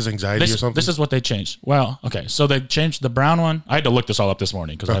 She has anxiety or something? This is what they changed. Well, okay. So they changed the brown one. I had to look this all up this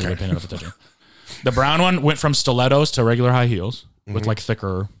morning because I wasn't paying enough attention. The brown one went from stilettos to regular high heels with like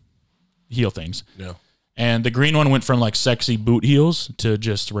thicker heel things. Yeah. And the green one went from like sexy boot heels to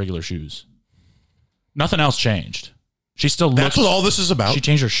just regular shoes. Nothing else changed. She still looks. That's what all this is about. She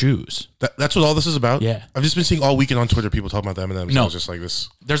changed her shoes. That's what all this is about. Yeah. I've just been seeing all weekend on Twitter people talking about the M&Ms. No. I was just like this.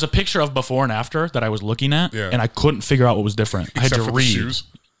 There's a picture of before and after that I was looking at, Yeah. and I couldn't figure out what was different. I had Except to for the read. shoes.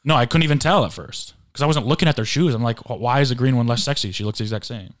 No, I couldn't even tell at first because I wasn't looking at their shoes. I'm like, why is the green one less sexy? She looks the exact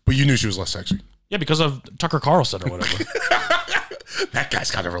same. But you knew she was less sexy. Yeah, because of Tucker Carlson or whatever. That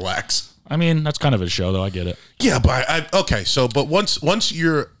guy's got to relax. I mean, that's kind of his show, though. I get it. Yeah, but okay. So, but once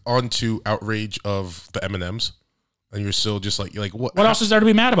you're onto outrage of the M&Ms, and you're still just like, you're like, what? What else is there to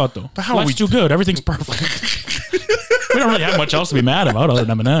be mad about, though? But how are Life's we too good. Everything's perfect. We don't really have much else to be mad about other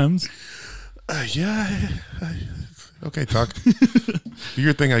than M&Ms. Yeah. Okay, talk. Do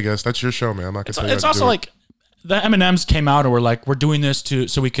your thing, I guess. That's your show, man. I'm not gonna tell you. It's also like the M&Ms came out and were like, we're doing this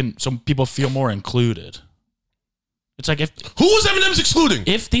so people feel more included. It's like who was M&M's excluding?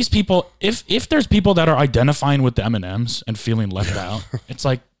 If these people, if there's people that are identifying with the M&Ms and feeling left out, it's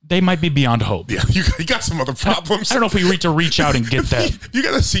like they might be beyond hope. Yeah, you got some other problems. I don't know if we need to reach out and get them. You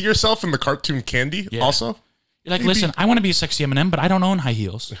got to see yourself in the cartoon Candy. Yeah. Also, You're like, listen, I want to be a sexy M&M, but I don't own high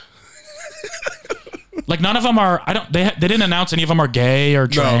heels. Like none of them are. They didn't announce any of them are gay or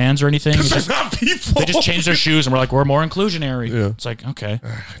trans or anything. They're not people. They just changed their shoes and we're like, we're more inclusionary. Yeah. It's like, okay.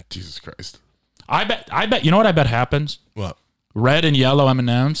 Jesus Christ. I bet. You know what I bet happens? What? Red and yellow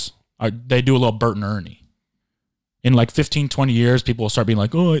M&Ms, they do a little Bert and Ernie. In like 15, 20 years, people will start being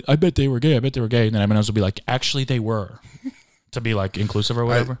like, oh, I bet they were gay. I bet they were gay. And then M&Ms will be like, actually, they were. To be like inclusive or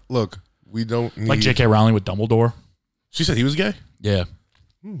whatever. Look, we don't need... Like J.K. Rowling with Dumbledore. She said he was gay? Yeah.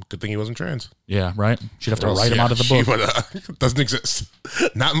 Good thing he wasn't trans. Yeah, right? She'd have to write him out of the book. Would, doesn't exist.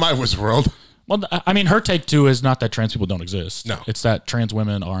 Not in my wizard world. Well, I mean, her take, too, is not that trans people don't exist. No. It's that trans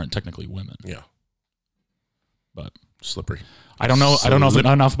women aren't technically women. Yeah. But... Slippery. I don't know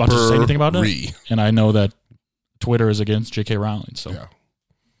enough about to say anything about it. And I know that Twitter is against J.K. Rowling. So yeah.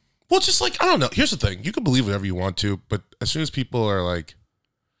 Well, it's just like, I don't know. Here's the thing. You can believe whatever you want to, but as soon as people are like,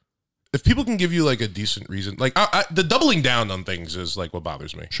 if people can give you like a decent reason, like the doubling down on things is like what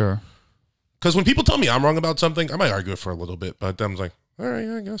bothers me. Sure. Because when people tell me I'm wrong about something, I might argue it for a little bit, but then I'm like, all right,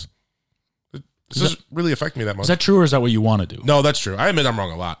 yeah, I guess. This doesn't really affect me that much. Is that true or is that what you want to do? No, that's true. I admit I'm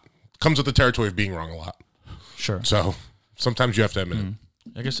wrong a lot. Comes with the territory of being wrong a lot. Sure. So sometimes you have to admit it.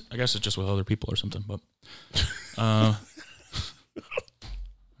 I guess it's just with other people or something, but I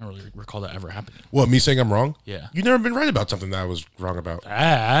don't really recall that ever happening. What, me saying I'm wrong? Yeah. You've never been right about something that I was wrong about.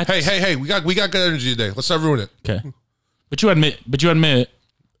 That's... Hey, we got good energy today. Let's not ruin it. Okay. But you admit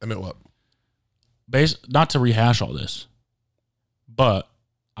Admit what? Not to rehash all this, but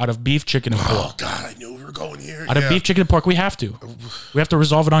out of beef, chicken, and pork. Oh God, I knew we were going here. Out of beef, chicken, and pork, we have to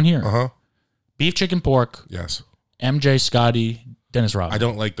resolve it on here. Uh-huh. Beef, chicken, pork. Yes. MJ, Scotty, Dennis Rodman. I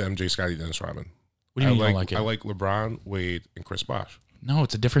don't like the MJ Scotty Dennis Rodman. What do you mean you don't like it? I like LeBron, Wade, and Chris Bosh. No,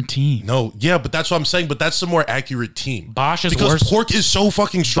 it's a different team. No, yeah, but that's what I'm saying. But that's the more accurate team. Bosh is because worse. Pork is so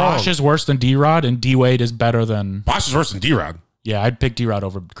fucking strong. Bosh is worse than D-Rod, and D-Wade is better than... Bosh is worse than D-Rod. Yeah, I'd pick D-Rod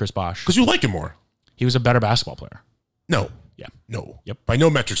over Chris Bosh. Because you like him more. He was a better basketball player. No. Yeah. No. Yep. By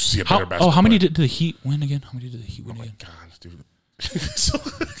no metrics, you see a better basketball how many player. did the Heat win again? How many did the Heat win again? God, dude.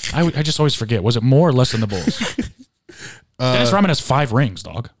 I just always forget. Was it more or less than the Bulls? Dennis Rodman has 5 rings,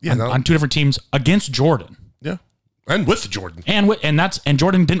 dog. Yeah, on 2 different teams against Jordan. Yeah. And with Jordan. And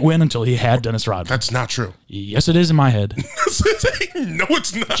Jordan didn't win until he had Dennis Rodman. That's not true. Yes, it is in my head. No,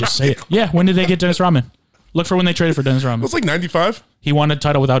 it's not. Just say it. Yeah, when did they get Dennis Rodman? Look for when they traded for Dennis It Rodman. was like 95. He won a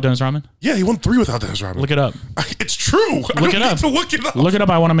title without Dennis Rodman. Yeah, he won 3 without Dennis Rodman. Look it up. It's true. I don't need to look it up. Look it up.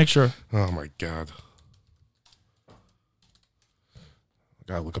 I want to make sure. Oh my god. I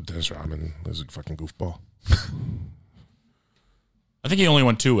gotta look up Dennis Rodman. This is a fucking goofball. I think he only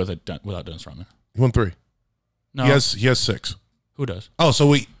won 2 without Dennis Rodman. He won 3. No, He has 6. who does? Oh, so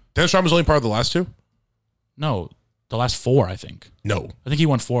wait, Dennis Rodman's only part of the last 2? No, the last 4. I think. No. I think he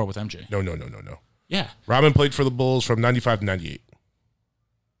won 4 with MJ. No. Yeah, Rodman played for the Bulls from 95 to 98.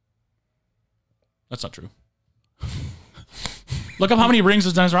 that's not true. Look up how many rings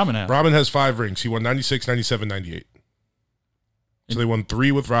does Dennis Rodman have. Rodman has 5 rings. He won 96, 97, 98. So they won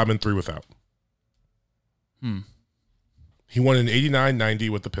 3 with Rodman, 3 without. He won in 89, 90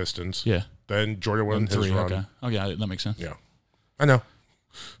 with the Pistons. Yeah. Then Jordan won his 3. run. Okay, yeah, that makes sense. Yeah. I know.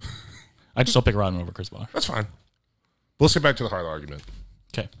 I'd still pick Rodman over Chris Paul. That's fine. But let's get back to the hard argument.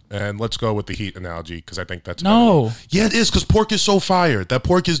 Okay. And let's go with the Heat analogy because I think that's No. better. Yeah, it is because pork is so fire. That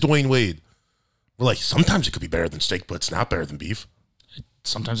pork is Dwayne Wade. We're like, sometimes it could be better than steak, but it's not better than beef.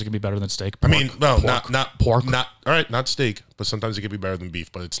 Sometimes it can be better than steak. I mean, no, Pork. not pork. Not all right, not steak, but sometimes it could be better than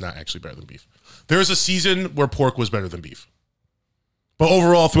beef, but it's not actually better than beef. There is a season where pork was better than beef. But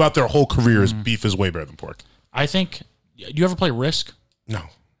overall, throughout their whole careers, beef is way better than pork. I think. Do you ever play Risk? No.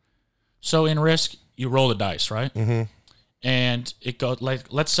 So in Risk, you roll the dice, right? Mm-hmm. And it goes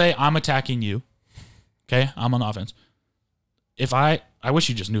like, let's say I'm attacking you. Okay, I'm on offense. If I wish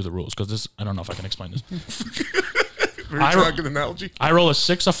you just knew the rules because this, I don't know if I can explain this. An analogy? I roll a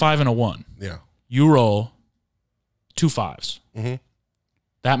 6, a 5, and a 1. Yeah. You roll 2 5s. Mm-hmm.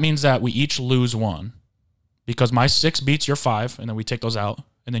 That means that we each lose 1 because my 6 beats your 5, and then we take those out,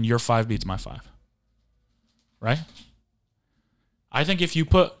 and then your 5 beats my 5. Right? I think if you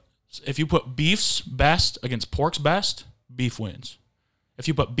put beef's best against pork's best, beef wins. If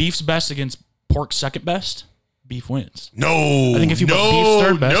you put beef's best against pork's second best, beef wins. No. I think if you put beef's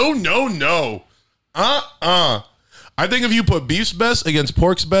third best, No. I think if you put beef's best against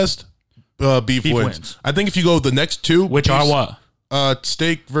pork's best, beef wins. I think if you go the next 2, which are what?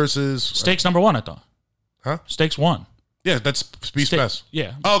 Steak versus steak's number 1, I thought. Huh? Steak's 1. Yeah, that's beef's Steak, best.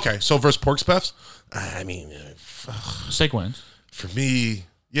 Yeah. Oh, okay, so versus pork's best. I mean, Steak wins. for me,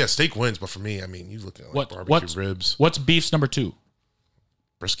 yeah, steak wins, but for me, I mean, you look at like barbecue ribs, What's beef's number 2?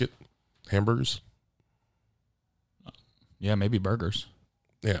 brisket, hamburgers. Yeah, maybe burgers.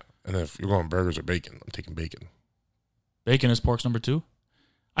 Yeah, and if you're going burgers or bacon, I'm taking bacon. Bacon is pork's number 2?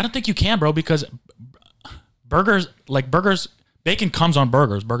 I don't think you can, bro, because burgers, bacon comes on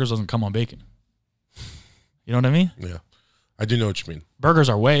burgers. Burgers doesn't come on bacon. You know what I mean? Yeah, I do know what you mean. Burgers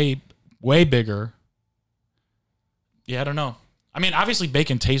are way, way bigger. Yeah, I don't know. I mean, obviously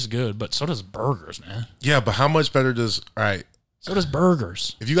bacon tastes good, but so does burgers, man. Yeah, but how much better does, all right, So does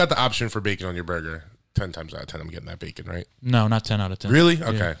burgers. if you got the option for bacon on your burger, 10 times out of 10, I'm getting that bacon, right? No, not 10 out of 10. Really? Yeah.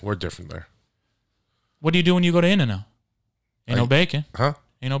 Okay, we're different there. What do you do when you go to In-N-Out? Ain't no bacon. Huh?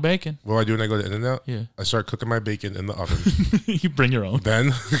 Ain't no bacon. What do I do when I go to In-N-Out? Yeah. I start cooking my bacon in the oven. You bring your own.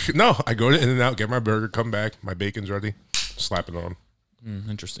 Then, no, I go to In-N-Out, get my burger, come back, my bacon's ready, slap it on.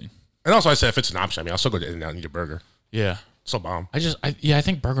 Interesting. And also, I said if it's an option, I mean, I'll still go to In-N-Out and eat a burger. Yeah. So bomb. I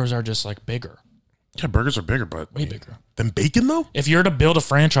think burgers are just like bigger. Yeah, burgers are bigger, but Way bigger. than bacon though. If you're to build a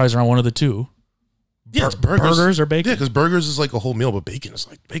franchise around one of the two, Yeah, it's burgers. Burgers or bacon? Yeah, because burgers is like a whole meal, but bacon's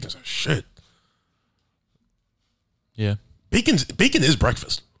a shit. Yeah. Bacon is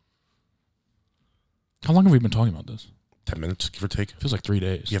breakfast. How long have we been talking about this? 10 minutes, give or take. Feels like 3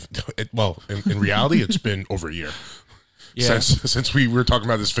 days. Yeah, in reality, it's been over a year. Yeah. Since we were talking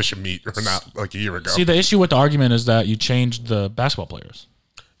about this fish and meat, or not like a year ago. See, the issue with the argument is that you changed the basketball players.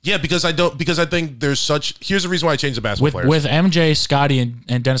 Yeah, because I think there's such. Here's the reason why I changed the basketball players. With MJ, Scotty,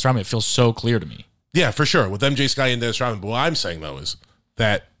 and Dennis Rodman, it feels so clear to me. Yeah, for sure. With MJ, Scotty, and Dennis Rodman. But what I'm saying though is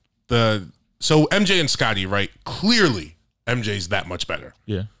that so MJ and Scotty, right? Clearly, MJ's that much better.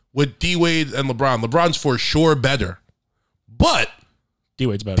 Yeah. With D Wade and LeBron's for sure better, but D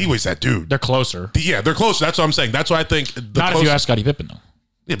Wade's better. D Wade's that dude. They're closer. Yeah, they're closer. That's what I'm saying. That's why I think. Not if you ask Scottie Pippen, though.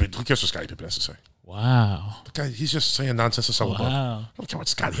 Yeah, but who cares what Scottie Pippen has to say? Wow. The guy, he's just saying nonsense to sell a book. I don't care what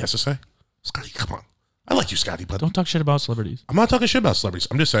Scotty has to say. Scotty, come on. I like you, Scotty, but Don't talk shit about celebrities. I'm not talking shit about celebrities.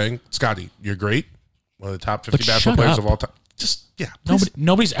 I'm just saying, Scotty, you're great. One of the top 50 But basketball shut players up. of all time. Just, yeah. Please,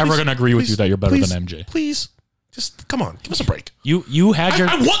 Nobody's ever going to agree with you that you're better please, than MJ. Please. Just, come on. Give us a break. You had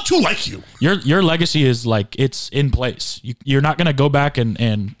I want to like you. your legacy is like, it's in place. You're not going to go back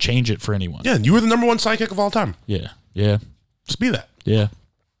and change it for anyone. Yeah, and you were the number one sidekick of all time. Yeah. Yeah. Just be that. Yeah.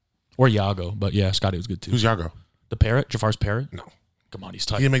 Or Yago, but yeah, Scotty was good too. Who's Yago? The parrot? Jafar's parrot? No. Come on, he's He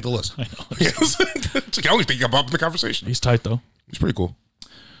tight. didn't make the list. I know. It's like, I only think he got up in the conversation. He's tight though. He's pretty cool.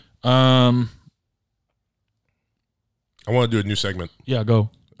 I want to do a new segment. Yeah, go.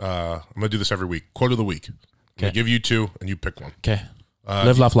 I'm going to do this every week. Quote of the week. I'm going to give you two, and you pick one. Okay.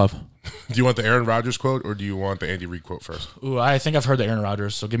 Live, laugh, love. Do you want the Aaron Rodgers quote, or do you want the Andy Reid quote first? Ooh, I think I've heard the Aaron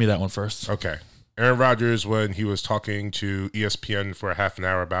Rodgers, so give me that one first. Okay. Aaron Rodgers, when he was talking to ESPN for a half an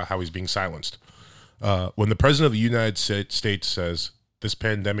hour about how he's being silenced. When the president of the United States says this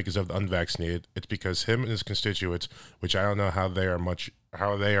pandemic is of the unvaccinated, it's because him and his constituents, which I don't know how there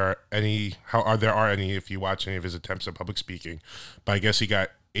are any if you watch any of his attempts at public speaking, but I guess he got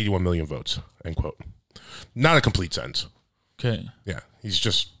 81 million votes, end quote. Not a complete sentence. Okay. Yeah, he's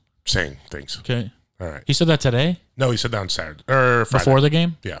just saying things. Okay. All right. He said that today? No, he said that on Saturday or Friday. Before the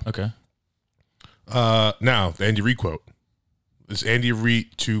game? Yeah. Okay. Now the Andy Reid quote is Andy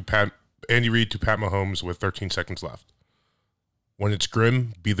Reid to Pat Mahomes with 13 seconds left. When it's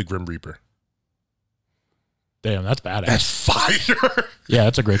grim, be the Grim Reaper. Damn, that's badass. That's fire. Yeah,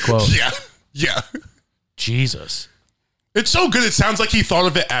 that's a great quote. Yeah. Jesus. It's so good. It sounds like he thought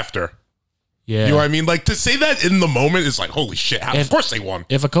of it after. Yeah. You know what I mean? Like, to say that in the moment is like, holy shit. Of course they won.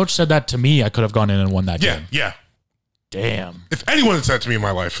 If a coach said that to me, I could have gone in and won that game. Yeah. Damn. If anyone had said it to me in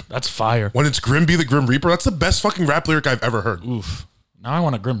my life, That's fire. when it's grim, be the Grim Reaper, that's the best fucking rap lyric I've ever heard. Oof. Now I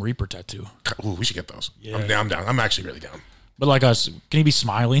want a Grim Reaper tattoo. Ooh, we should get those. Yeah. I'm down. I'm actually really down. But like us, can he be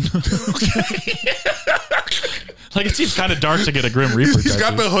smiling? Like it seems kind of dark to get a Grim Reaper He's tattoo.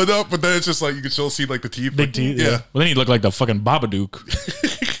 got the hood up, but then it's just like you can still see like the teeth. Big like, teeth. Yeah. Well, then he'd look like the fucking Babadook.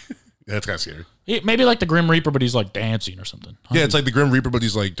 Yeah, that's kind of scary. Maybe like the Grim Reaper, but he's like dancing or something. Yeah, it's like the Grim Reaper, but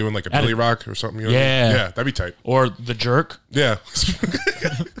he's like doing like a Billy Rock or something. You know what I mean? Yeah. Yeah, that'd be tight. Or the Jerk. Yeah.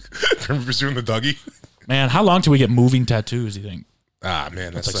 Grim Reaper's doing the Dougie. Man, how long till we get moving tattoos, you think? Ah,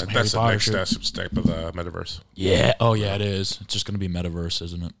 man, that's like some the Harry Potter next step of the metaverse. Yeah. Oh, yeah, it is. It's just going to be metaverse,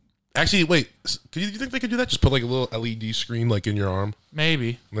 isn't it? Actually, wait. Do you think they could do that? Just put like a little LED screen like in your arm,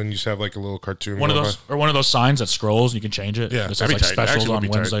 Maybe. and then you just have like a little cartoon. One of going those, by. or one of those signs that scrolls and you can change it. Yeah, It says that'd be like tight. specials Actually, on would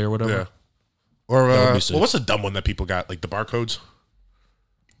be Wednesday tight. or whatever. Yeah. Or That would be sick. what's the dumb one that people got? Like the barcodes.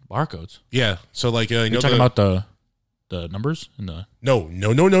 Barcodes. Yeah. So like you know, You're talking about the numbers and the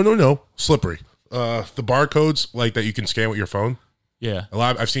no. Slippery. The barcodes like that you can scan with your phone. yeah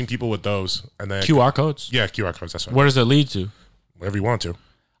I've seen people with those, and then QR codes. Yeah, QR codes. That's right. Where does it lead to? Whatever you want to.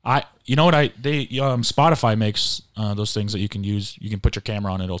 Spotify makes those things that you can use. You can put your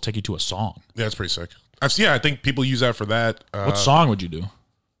camera on it. It'll take you to a song. Yeah, it's pretty sick. I think people use that for that. What song would you do?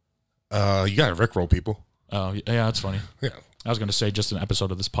 You gotta Rickroll people. Oh, yeah, that's funny. Yeah. I was going to say just an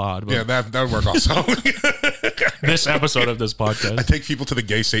episode of this pod. But Yeah, that would work also. this episode of this podcast. I take people to the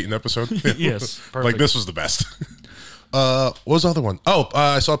gay Satan episode. Yes, perfect. Like this was the best. What was the other one? Oh,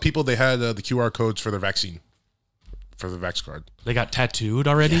 I saw people, they had the QR codes for their vaccine. For the Vax card. They got tattooed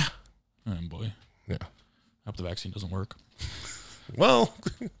already? Yeah. Oh, boy. Yeah. I hope the vaccine doesn't work. Well,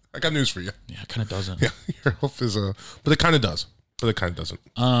 I got news for you. Yeah, it kind of doesn't. Yeah, your hope is but it kind of does. But it kind of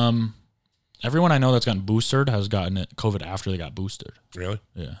doesn't. Everyone I know that's gotten boosted has gotten it COVID after they got boosted. Really?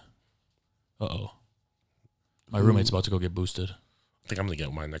 Yeah. Uh-oh. My roommate's about to go get boosted. I think I'm gonna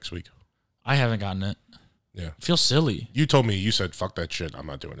get mine next week. I haven't gotten it. Yeah. It feels silly. You told me, you said, fuck that shit. I'm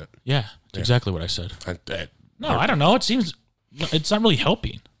not doing it. Yeah, that's exactly what I said. No, I I don't know. It seems it's not really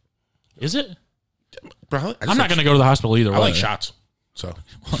helping. Is it? Bro, I'm not going to go to the hospital either I way. like shots. So.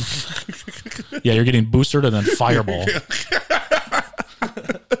 Yeah, you're getting boosted and then fireball.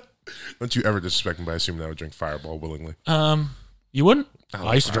 Don't you ever disrespect me by assuming that I would drink Fireball willingly. You wouldn't?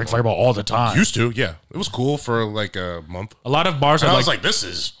 I used to drink Fireball all the time. Used to, yeah. It was cool for like a month. A lot of bars And have I was like, this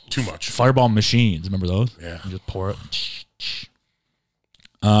is too much. Fireball machines. Remember those? Yeah. You just pour it.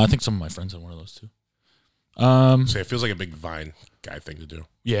 I think some of my friends have one of those too. So it feels like a big Vine guy thing to do.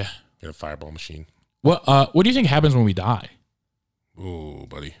 Yeah. Get a Fireball machine. What do you think happens when we die? Ooh,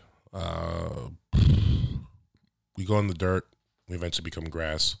 buddy. We go in the dirt. We eventually become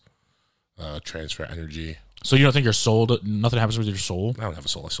grass. Transfer energy. So you don't think your soul, nothing happens with your soul? I don't have a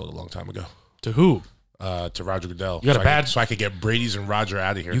soul. I sold it a long time ago. To who? To Roger Goodell. You got so I could get Brady's and Roger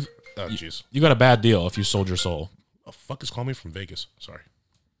out of here. Oh, jeez. You got a bad deal if you sold your soul. Oh, fuck is calling me from Vegas. Sorry.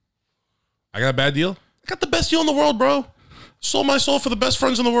 I got a bad deal? I got the best deal in the world, bro. Sold my soul for the best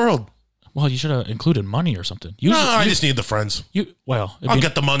friends in the world. Well, you should have included money or something. I just need the friends. I'll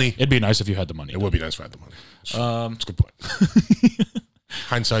get the money. It'd be nice if you had the money. It would be nice if I had the money. That's a good point.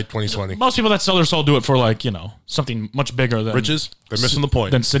 Hindsight 2020. Most people that sell their soul do it for something much bigger than Riches, they're missing the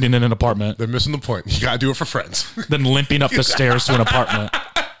point. Than sitting in an apartment. They're missing the point. You got to do it for friends. Then limping up the stairs to an apartment.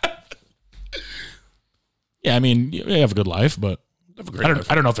 Yeah, I mean, you have a good life, but I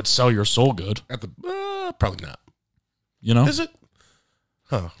don't know if it's sell your soul good. Probably not. You know? Is it?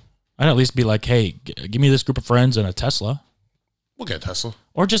 Huh. I'd at least be like, hey, give me this group of friends and a Tesla. We'll get a Tesla.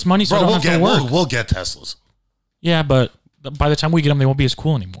 Or just money so Bro, I don't have to work. We'll get Teslas. Yeah, but by the time we get them, they won't be as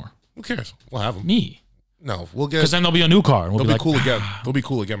cool anymore. Who cares? We'll have them. Me. No, we'll get. Because then there'll be a new car. And we'll they'll be be like, cool again. They'll be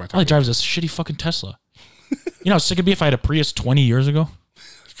cool again. My all he time. drives this shitty fucking Tesla. You know how sick it'd be if I had a Prius 20 years ago?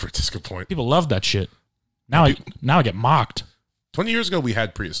 That's a good point. People love that shit. Now I get mocked. 20 years ago, we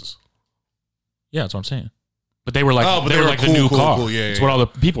had Priuses. Yeah, that's what I'm saying. But they were like, Oh, but they were like cool, the new cool, car. cool. Yeah, it's yeah, what yeah. all the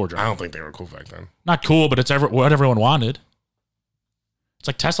people were I driving. don't think they were cool back then. Not cool, but it's what everyone wanted. It's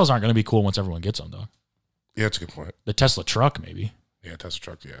like Teslas aren't going to be cool once everyone gets them, though. Yeah, that's a good point. The Tesla truck, maybe. Yeah, Tesla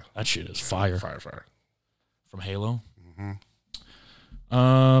truck. Yeah, That shit is fire. fire. From Halo.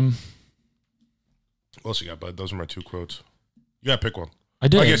 What else you got, bud? Those are my 2 quotes. You gotta pick one. I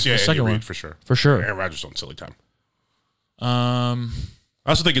did. I guess yeah. The second Andy one Reid for sure. for sure. Aaron Rodgers on silly time. Um, I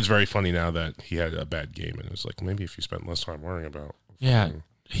also think it's very funny now that he had a bad game, and it's like maybe if you spent less time worrying about. yeah,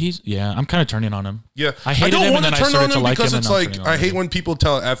 I'm kind of turning on him. Yeah, I hated don't him, want and to then I turn started on to him like because him, it's and I'm like turning on I him. hate when people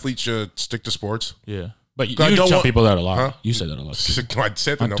tell athletes should stick to sports. Yeah, but you I don't tell want- people that a lot. Huh? You say that a lot. I'd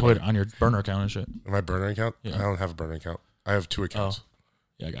say that On nobody. Twitter, on your burner account and shit. My burner account? Yeah. I don't have a burner account. I have 2 accounts.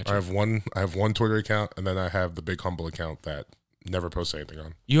 Yeah, I got I you. have one Twitter account, and then I have the Big Humble account that never posts anything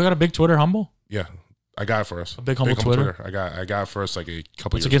on. You got a big Twitter humble? Yeah, I got it for us. A Big Humble Twitter? I got it for us like a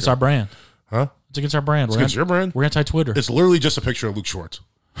couple It's years against ago. our brand. Huh? It's against our brand. It's against your brand? We're anti-Twitter. It's literally just a picture of Luke Schwartz.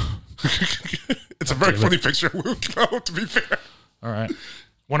 It's a very funny picture of Luke, though, to be fair. All right.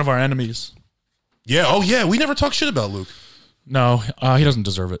 One of our enemies. Yeah, oh yeah, we never talk shit about Luke. No, he doesn't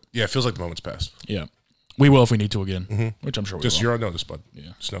deserve it. Yeah, it feels like the moment's passed. Yeah. We will if we need to again, which I'm sure we Just will. you're on notice, bud.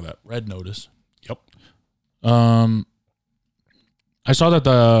 Yeah. Just know that. Red notice. Yep. I saw that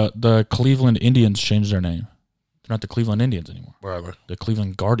the Cleveland Indians changed their name. They're not the Cleveland Indians anymore. Where are they? The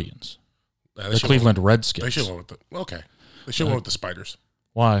Cleveland Guardians. They The should Cleveland Went, Redskins. they should have went with the okay. They should have went with the spiders.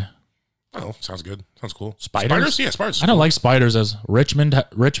 Why? Oh, sounds good. Sounds cool. Spiders? Yeah, spiders. I don't like spiders as Richmond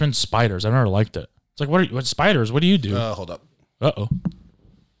Spiders. I've never liked it. It's like what spiders? What do you do? Hold up. Uh-oh.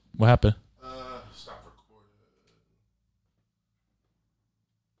 What happened? Stop recording.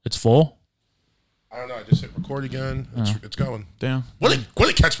 It's full? I don't know. I just hit record again. It's going. Damn. What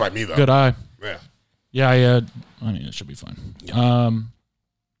a catch by me though. Good eye. Yeah. Yeah, I mean, it should be fine. Yeah.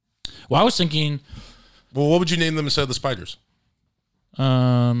 Well, I was thinking, Well, what would you name them instead of the spiders?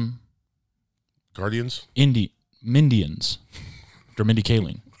 Guardians. Mindians. Or Mindy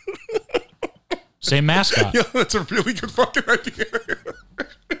Kaling. Same mascot. Yeah, that's a really good fucking idea.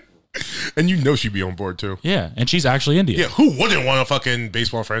 And you know she'd be on board too. Yeah, and she's actually Indian. Yeah, who wouldn't want a fucking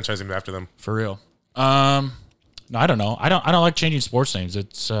baseball franchise named after them? For real. No, I don't know. I don't like changing sports names.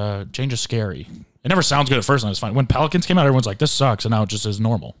 It's change is scary. It never sounds good at first, and it's fine. When Pelicans came out, everyone's like, "This sucks," and now it just is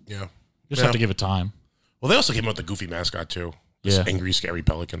normal. Yeah. You just have to give it time. Well, they also came out with the goofy mascot too. This Yeah. angry, scary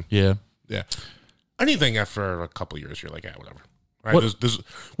pelican. Yeah. Yeah. Anything after a couple years, you're like, yeah, whatever. Right? What-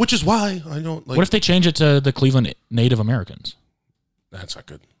 Which is why I don't like. What if they change it to the Cleveland Native Americans? That's not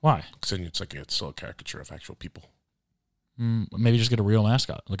good. Why? Because then it's like it's still a caricature of actual people. Maybe just get a real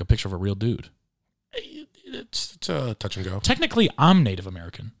mascot, like a picture of a real dude. It's a touch and go. Technically, I'm Native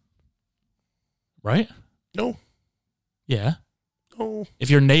American. Right? No. Yeah. No. If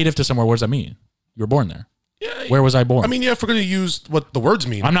you're native to somewhere, what does that mean? You were born there. Yeah. Where was I born? I mean, yeah, if we're going to use what the words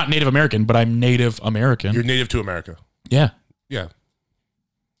mean, I'm not Native American, but I'm Native American. you're native to America. Yeah. Yeah.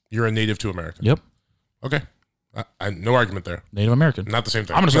 You're a native to America. Yep. Okay. No argument there. Native American. Not the same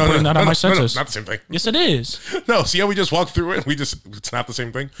thing. I'm gonna start putting that on my census. Not the same thing. Yes, it is. No, see how we just walked through it? It's not the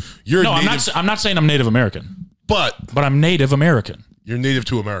same thing. You're No, native, I'm not saying I'm Native American, but but I'm Native American. you're native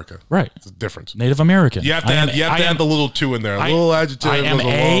to America. Right. It's a difference. Native American. You have to add the little two in there. A little adjective goes a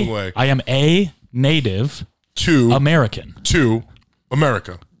long way. I am a Native To American.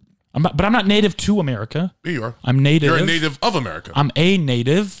 America. But I'm not native to America. Here you are. I'm native. You're a native of America. I'm a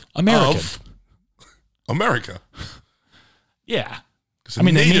Native American. Of America. Yeah. I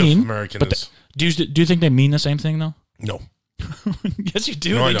mean, Native mean, American but is do you think they mean the same thing though? no. Yes, you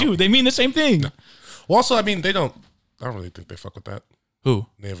do. No, I They do. don't. They mean the same thing. Well, also, I mean, they don't. I don't really think they fuck with that. Who?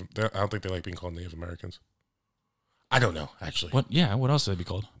 I don't think they like being called Native Americans. I don't know, actually. What? Yeah. What else would they be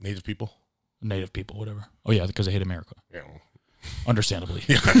called? Native people? Native people, whatever. Oh yeah, because they hate America. Yeah. Well, Understandably.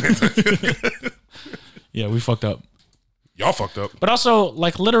 Yeah, we fucked up. y'all fucked up. But also,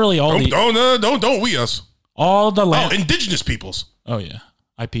 like literally all the Don't we us. all the Oh, land. indigenous peoples. Oh yeah,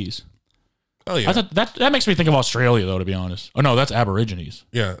 IPs. Oh yeah. I thought that makes me think of Australia though. To be honest. Oh no, that's Aborigines.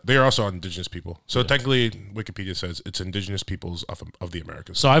 Yeah, they are also indigenous people. So technically, Wikipedia says it's indigenous peoples of the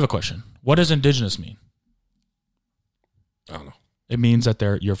Americas. So I have a question. What does indigenous mean? I don't know. It means that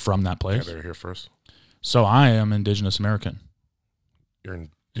you're from that Yeah, place. they were here first. So I am indigenous American. You're in.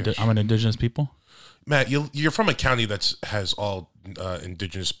 I'm an indigenous people. Matt, you're from a county that has all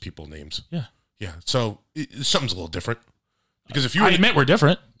indigenous people names. Yeah. Yeah. So something's a little different. Because if you I admit we're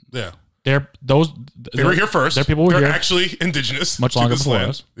different. yeah. They were here first. Their people were They're here. actually indigenous. Much to longer this before land.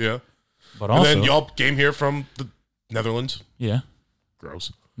 us. Yeah. But And also, then y'all came here from the Netherlands. yeah,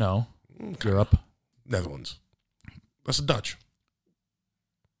 Gross. no, Europe. Netherlands. That's the Dutch.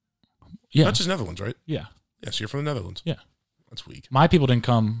 Yeah, Dutch is Netherlands, right? yeah, Yes, you're from the Netherlands. yeah. That's weak. My people didn't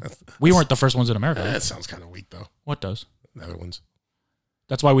come. We weren't the first ones in America. That sounds kind of weak, though. What does? Netherlands.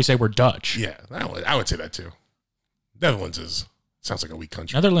 That's why we say we're Dutch. Yeah, I would say that too. Netherlands sounds like a weak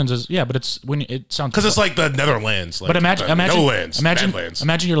country. Netherlands is but it's when it sounds Because it's like the Netherlands. Like but imagine, no lands, imagine, bad lands.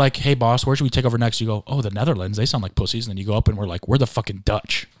 imagine you're like, hey boss, where should we take over next? You go, oh, the Netherlands. They sound like pussies. And then you go up and we're like, we're the fucking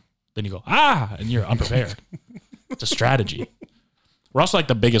Dutch. Then you go, and you're unprepared. It's a strategy. We're also like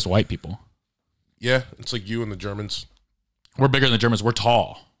the biggest white people. Yeah, it's like you and the Germans. We're bigger than the Germans. We're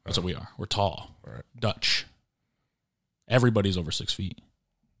tall. That's what we are. We're tall. All right. Dutch. Everybody's over 6 feet.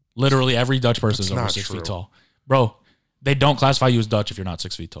 Literally every Dutch person is over not 6 true. feet tall. Bro, they don't classify you as Dutch if you're not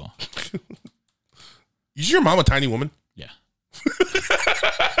 6 feet tall. Is your mom a tiny woman? Yeah.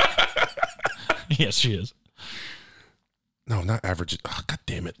 Yes, she is. No, not average. Oh, God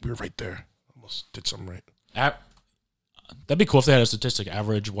damn it. We were right there. Almost did something right. That'd be cool if they had a statistic.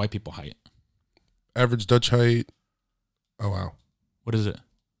 Average white people height. Average Dutch height. Oh, wow. What is it?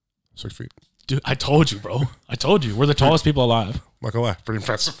 6 feet. Dude, I told you, bro. I told you. We're the tallest people alive. Not gonna lie. Pretty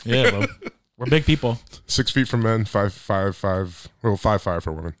impressive. Yeah, bro. We're big people. 6 feet for men, 5'5"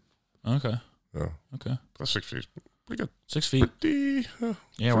 for women. Okay. Yeah. Okay. That's 6 feet. Pretty good. 6 feet. Pretty,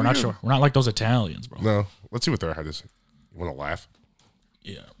 Yeah, we're not good. sure. We're not like those Italians, bro. No. Let's see what their height is. You want to laugh?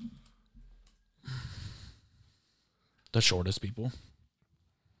 Yeah. The shortest people.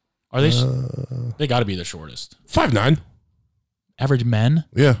 Are they? They got to be the shortest. 5'9". Average men.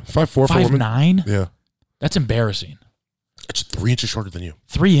 Yeah. 5'4" for women. 5'9". Yeah. That's embarrassing. It's 3 inches shorter than you.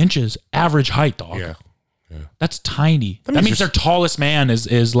 3 inches average height, dog. Yeah. That's tiny. That means their tallest man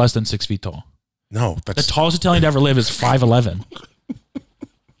is less than 6 feet tall. No, The that's tallest Italian to ever live is 5'11".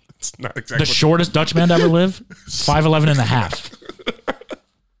 it's not exactly. The shortest Dutch man to ever live, 5'11" and a half.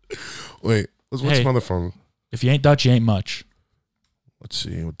 Wait, what's Hey. on the phone? If you ain't Dutch, you ain't much. Let's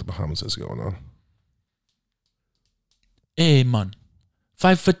see what the Bahamas is going on. Hey, man.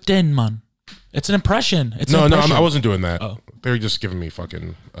 5'10", man. It's an impression. It's No, an no, impression. I wasn't doing that. Oh. They're just giving me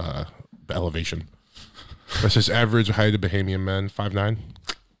fucking the elevation. That says average height of Bahamian men, 5'9".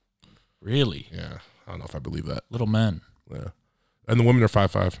 Really? Yeah, I don't know if I believe that. Little men. Yeah, and the women are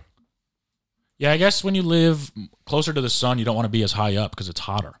 5'5". Yeah, I guess when you live closer to the sun, you don't want to be as high up because it's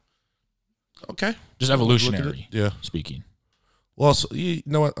hotter. Okay, Just evolutionary yeah. speaking. Well, so, you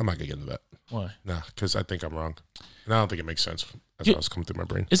know what? I'm not gonna get into that. Why? Nah, because I think I'm wrong, and I don't think it makes sense. That's You- how it's coming through my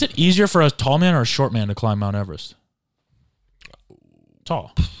brain. Is it easier for a tall man or a short man to climb Mount Everest?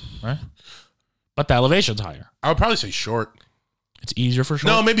 Tall, right? But the elevation's higher. I would probably say short. It's easier for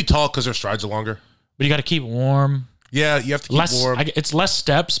short. No, maybe tall because their strides are longer. But you got to keep warm. Yeah, you have to keep Less. warm. It's less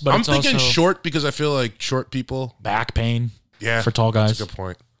steps, but I'm it's thinking also short because I feel like short people. back pain. Yeah, For tall guys. That's a good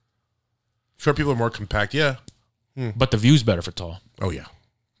point. Short people are more compact. Yeah. But the view's better for tall. Oh yeah.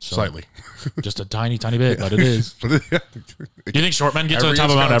 So, Slightly. Just a tiny, tiny bit, but it is. Yeah. Do you think short men get to the Every top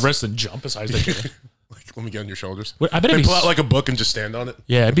of inch Mount counts. Everest and jump as high as they can? Like, let me get on your shoulders. I bet They it'd pull be out like a book and just stand on it.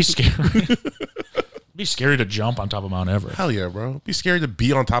 yeah, it'd be scary. It'd be scary to jump on top of Mount Everest. Hell yeah, bro. It'd be scary to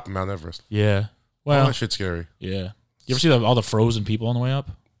be on top of Mount Everest. Yeah. All Well, that shit's scary. yeah. You ever see all the frozen people on the way up?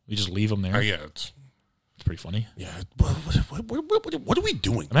 We just leave them there. Yeah, it's It's pretty funny. yeah. What are we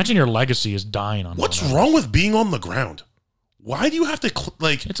doing? Imagine your legacy is dying on. What's Mount wrong with being on the ground? Why do you have to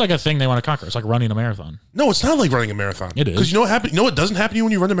like? It's like a thing they want to conquer. It's like running a marathon. No, it's not like running a marathon. It is. Because you know what happens. You know what doesn't happen to you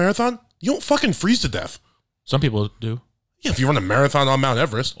when you run a marathon? You don't fucking freeze to death. Some people do, Yeah, if you run a marathon on Mount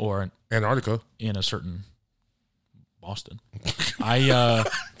Everest, or Antarctica. in a certain Boston. I.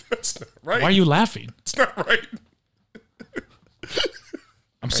 That's not right. Why are you laughing? It's not right.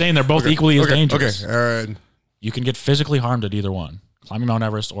 I'm saying they're both equally as dangerous. Okay, all right. You can get physically harmed at either one: climbing Mount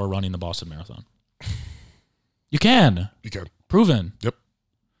Everest or running the Boston Marathon. You can. You can. Proven. Yep.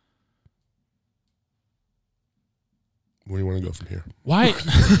 Where do you want to go from here? Why?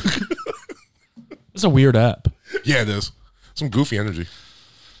 It's a weird app. Yeah, it is. Some goofy energy.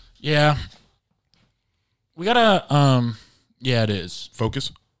 Yeah. We gotta. Yeah, it is.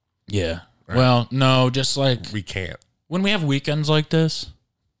 Focus. Yeah. Well, no, just like We can't. when we have weekends like this,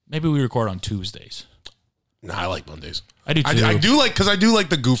 maybe we record on Tuesdays. Nah, I like Mondays. I do too. I do like because I do like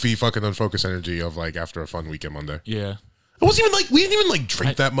the goofy fucking unfocused energy of like after a fun weekend Monday. Yeah. It wasn't even like we didn't even like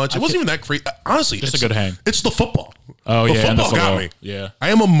drink that much. It wasn't even that crazy. Honestly, Just it's a good hang. It's the football. Oh, the yeah. and Football got me. Yeah. I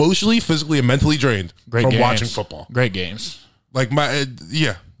am emotionally, physically, and mentally drained Great from games. watching football. Great games. Like my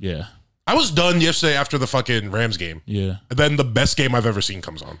yeah. Yeah. I was done yesterday after the fucking Rams game. Yeah. And then the best game I've ever seen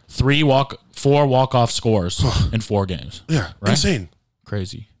comes on. 4 walk-off scores in 4 games. Yeah, Right? insane.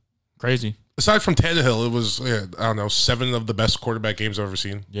 Crazy. Aside from Tannehill, it was, I don't know, 7 of the best quarterback games I've ever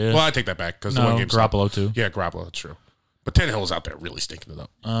seen. Yeah. Well, I take that back because the No, one game Garoppolo too. Yeah, Garoppolo, that's true. But Tannehill was out there really stinking it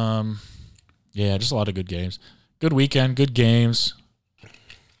up. Yeah, just a lot of good games. Good weekend, good games.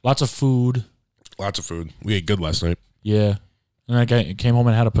 Lots of food. Lots of food. We ate good last night. Yeah. And I came home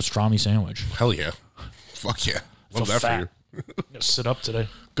and had a pastrami sandwich. Hell yeah. Fuck yeah. Love Feel that fat. for you. Gotta sit up today.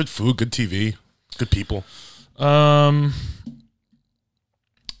 Good food, good TV, good people.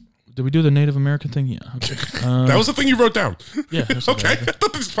 Did we do the Native American thing? Yeah. Okay. That was the thing you wrote down. Yeah. that's Okay. I okay.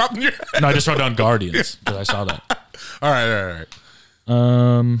 thought this popped in your head. No, I just wrote down Guardians because I saw that. All right.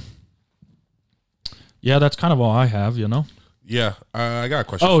 Yeah, that's kind of all I have, Yeah, I got a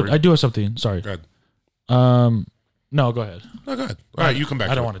question Oh, for you. I do have something. Sorry. Go ahead. No, go ahead. No, go ahead. All right, you come back.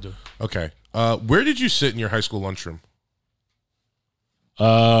 I don't want to do it. Okay. Where did you sit in your high school lunchroom?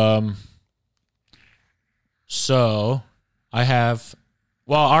 So I have,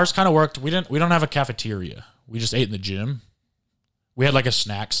 ours kind of worked. We don't have a cafeteria. We just ate in the gym. We had like a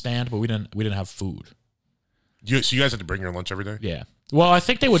snack stand, but we didn't have food. So you guys had to bring your lunch every day? Yeah. Well, I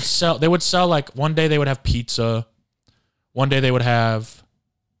think they would sell like one day they would have pizza. One day they would have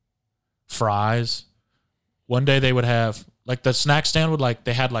fries. One day they would have like the snack stand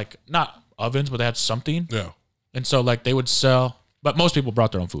they had like not ovens, but they had something. Yeah. And so like they would sell, but most people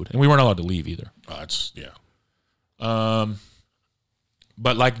brought their own food and we weren't allowed to leave either. Yeah.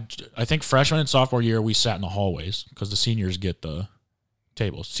 But like I think freshman and sophomore year we sat in the hallways because the seniors get the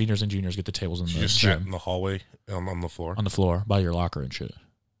tables. Seniors and juniors get the tables in the Just sat gym in the hallway on the floor? on the floor by your locker and shit.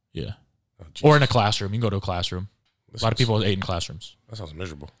 Yeah. Oh, Or in a classroom. You can go to a classroom. A lot of people ate in classrooms. That sounds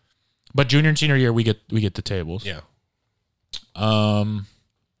miserable. But junior and senior year we get the tables. Yeah. I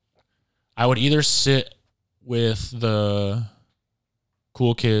would either sit with the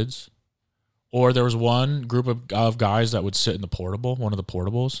cool kids, or there was one group of guys that would sit in one of the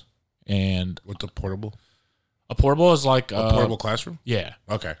portables. And With the portable? a portable is like A portable classroom? Yeah.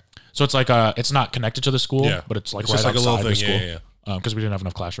 Okay. So it's like it's not connected to the school, Yeah. but it's like It's right just like a outside little the thing. school. Yeah. Because we didn't have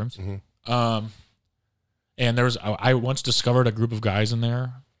enough classrooms. Mhm. And there was I once discovered a group of guys in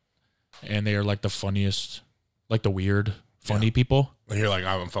there, and they are like the funniest, like the weird, funny people. And you're like,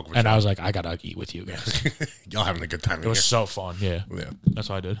 I'm fucking with And you. I was like, I gotta eat with you guys. Y'all having a good time in It was here. so fun. Yeah, Yeah. that's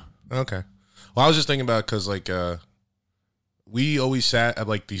what I did. Okay. Well, I was just thinking about because we always sat at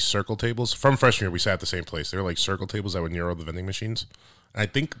like these circle tables. From freshman year, we sat at the same place. They were like circle tables that were near all the vending machines. And I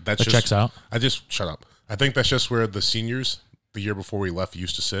think that's That just checks out. Shut up. I think that's just where the seniors, the year before we left,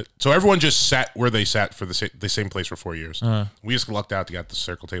 used to sit. So everyone just sat where they sat for the same place for 4 years. We just lucked out to get the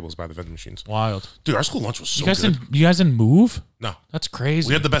circle tables by the vending machines. Wild. Dude, our school lunch was so You guys good. you guys didn't move? No, That's crazy.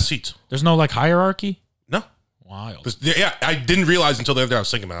 we had the best seats. There's no like hierarchy. No. Wild. Yeah, I didn't realize until the other day I was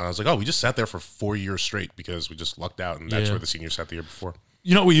thinking about it. I was like, oh, we just sat there for 4 years straight because we just lucked out, and that's Yeah. where the seniors sat the year before.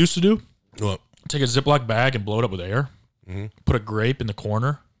 You know what we used to do? What? Take a Ziploc bag and blow it up with air. Put a grape in the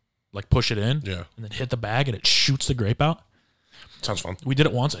corner, like push it in, Yeah. and then hit the bag, and it shoots the grape out. Sounds fun. We did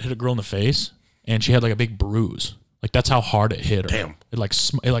it once. I hit a girl in the face, and she had like a big bruise. Like that's how hard it hit her. Damn. It like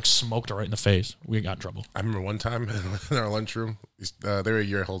smoked her right in the face. We got in trouble. I remember one time in our lunchroom, they were a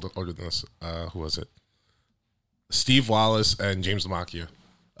year older than us. Who was it? Steve Wallace and James Lamacchia.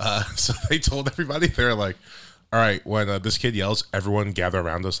 So they told everybody, they were like, all right, when this kid yells, everyone gather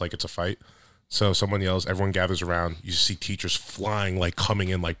around us like it's a fight. So someone yells, everyone gathers around. You see teachers flying, like coming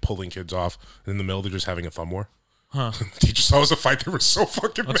in, like pulling kids off. And in the middle, they're just having a thumb war. Huh. Teachers saw it was a fight. They were so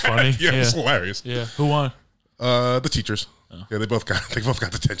fucking That's mad. funny. Yeah, it was Yeah. hilarious. Yeah. Who won? The teachers. Yeah, they both got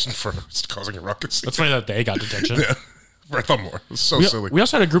detention for causing a ruckus. That's funny that they got detention. Yeah, for a thumb war. It was so we, silly. we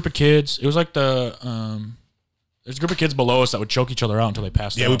also had a group of kids. It was like there's a group of kids below us that would choke each other out until they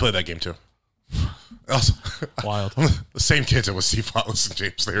passed out. Yeah, we played that game too. Also, Wild. the same kids that was Steve Wallace and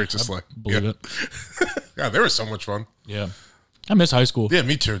James. They were just like, Believe it. Yeah, they were so much fun. Yeah. I miss high school. Yeah,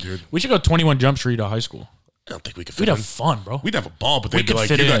 me too, dude. We should go 21 Jump Street to high school. I don't think we could fit We'd have in. fun, bro. We'd have a ball, but We they'd be could like,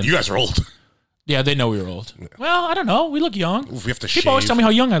 fit in. you guys are old. Yeah, they know we were old. Well, I don't know. We look young. We have to People always shave. tell me how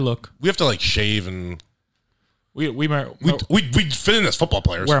young I look. We have to like shave and We'd we'd fit in as football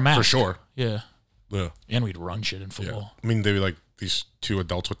players. wear a mask for sure. Yeah, Yeah. and we'd run shit in Yeah. football. I mean, they'd be like these two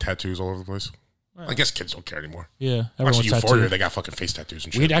adults with tattoos all over the place. I guess kids don't care anymore. Yeah, Watching everyone's Euphoria, tattooed. they got fucking face tattoos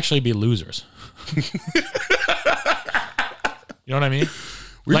and shit. We'd actually be losers. You know what I mean?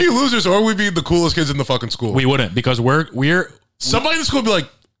 We'd be losers, or we'd be the coolest kids in the fucking school. We wouldn't because we're Somebody in the school would be like,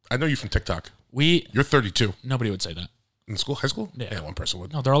 I know you from TikTok. we You're 32. nobody would say that. In school? High school? Yeah. One person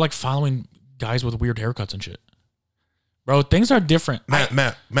would. No, they're all like following guys with weird haircuts and shit. Bro, things are different.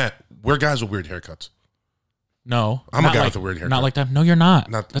 Matt, We're guys with weird haircuts. No. I'm a not guy like, with a weird haircut. Not like that. No, you're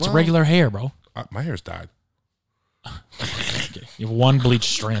not. That's well, regular hair, bro. My hair's dyed. Okay. You have one bleached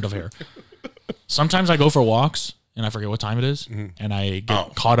strand of hair. Sometimes I go for walks, and I forget what time it is, and I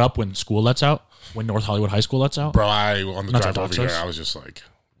get caught up when school lets out, when North Hollywood High School lets out. Bro, on the Not drive to over dox here, us. I was just like,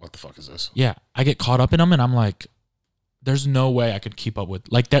 what the fuck is this? Yeah, I get caught up in them, and I'm like, there's no way I could keep up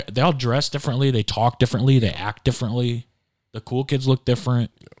with. Like, they all dress differently, they talk differently, they act differently. The cool kids look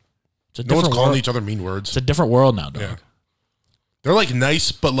different. It's a No one's different calling world. each other mean words. It's a different world now, dog. Yeah. They're like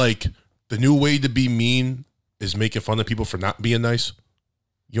nice, but like the new way to be mean is making fun of people for not being nice.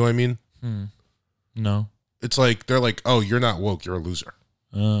 You know what I mean? No. It's like they're like, oh, you're not woke, you're a loser.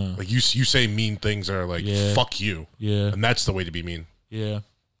 Like you say mean things that are like, fuck you. Yeah. And that's the way to be mean. Yeah.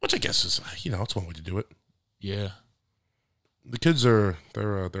 Which I guess is, it's one way to do it. Yeah. The kids they're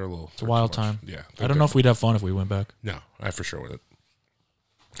a little. It's a wild time. Yeah. I don't know if we'd have fun if we went back. No, I for sure wouldn't.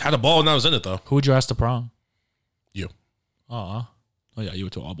 Had a ball when I was in it though. Who would you ask to prom? You. Oh yeah, you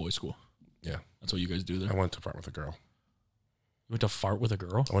went to all boys school. Yeah. That's what you guys do there. I went to prom with a girl. You went to fart with a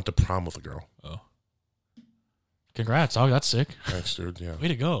girl? I went to prom with a girl. Oh. Congrats, dog. That's sick. Thanks, dude. Yeah. Way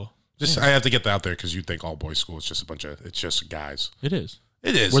to go. I have to get that out there because you think all boys school is just it's just guys. It is.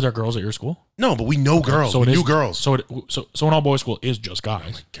 It is. Were there girls at your school? No, but we know girls. So we it is knew girls. So an all boys school is just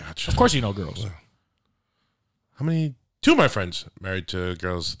guys. Gotcha. Of course you know girls. How many? Two of my friends married to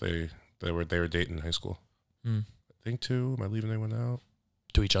girls they were dating in high school. I think two. Am I leaving anyone out?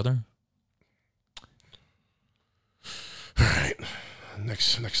 To each other? All right.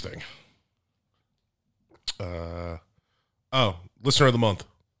 Next thing. Listener of the month.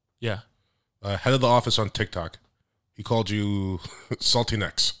 Yeah. Head of the office on TikTok. He called you salty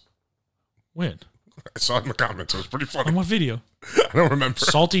necks. When? I saw it in the comments. It was pretty funny. On what video? I don't remember.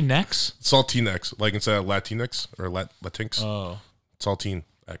 Salty necks? Salty necks. Like instead of Latinx or Latinx. Oh. Saltine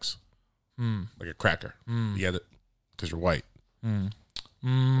X. Like a cracker. You get it? Because you're white. And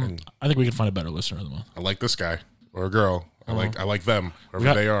I think we can find a better listener of the month. I like this guy or a girl. I like them,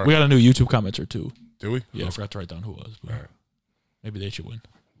 whoever they are. We got a new YouTube commenter too. Do we? Yeah, I forgot to write down who it was. But All right. Maybe they should win.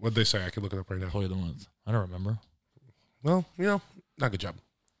 What'd they say? I could look it up right now. Employee of the month. I don't remember. Well, not a good job.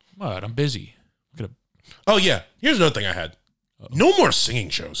 What? I'm busy. Oh, yeah. Here's another thing I had. No more singing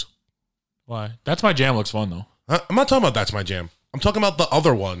shows. Why? That's My Jam looks fun though. I'm not talking about That's My Jam. I'm talking about the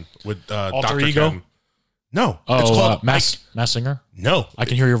other one with Alter Dr. Ego? Ken. No. Oh, it's called Mass Singer? No. I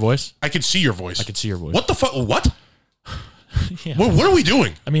can hear your voice. I can see your voice. I can see your voice. What the fuck? What? Yeah. What are we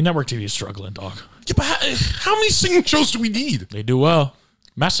doing? I mean, network TV is struggling, dog. Yeah, but how many singing shows do we need? They do well.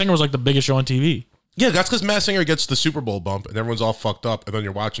 Mass Singer was like the biggest show on TV. Yeah, that's because Mass Singer gets the Super Bowl bump and everyone's all fucked up. And then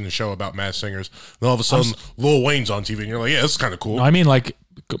you're watching the show about Mass Singers. Then all of a sudden, Lil Wayne's on TV and you're like, yeah, this is kind of cool. No, I mean like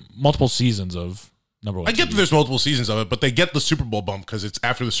multiple seasons of number one. I get that there's multiple seasons of it, but they get the Super Bowl bump because it's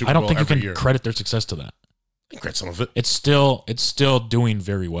after the Super I Bowl don't think you every can year. credit their success to that. I can credit some of it. It's still doing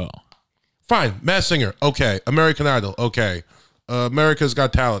very well. Fine. Mass Singer. Okay. American Idol. Okay. America's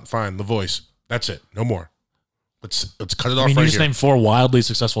Got Talent. Fine. The Voice. That's it. No more. Let's cut it off I mean, right you just here. named 4 wildly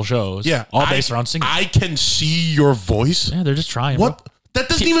successful shows. Yeah. all based around singing. I can see your voice. Yeah, they're just trying. What? Bro. That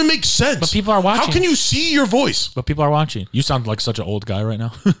doesn't even make sense. But people are watching. How can you see your voice? But people are watching. You sound like such an old guy right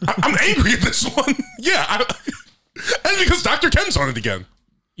now. I'm angry at this one. Yeah. And because Dr. Ken's on it again.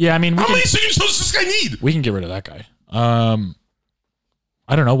 Yeah, I mean, How many singing shows does this guy need? we can get rid of that guy.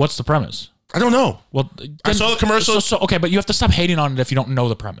 I don't know. What's the premise? I don't know. Well, I saw the commercial. So, okay, but you have to stop hating on it if you don't know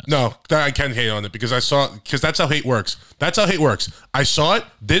the premise. No, I can hate on it because that's how hate works. That's how hate works. I saw it,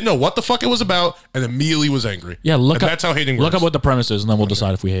 didn't know what the fuck it was about, and immediately was angry. Yeah, that's how hating works. Look up what the premise is, and then we'll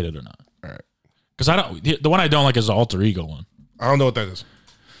decide if we hate it or not. All right. Because the one I don't like is the alter ego one. I don't know what that is.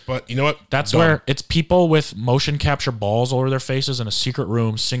 But you know what? That's Done. where it's people with motion capture balls all over their faces in a secret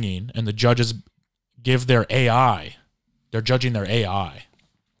room singing, and the judges give their AI. They're judging their AI.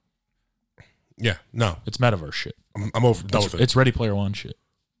 Yeah, no. It's metaverse shit. I'm over done with it. It's Ready Player One shit.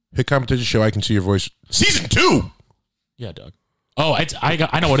 Hit competition show. I can see your voice. Season 2. Yeah, Doug. Oh,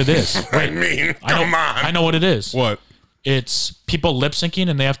 I know what it is. I mean, come on. I know what it is. What? It's people lip syncing,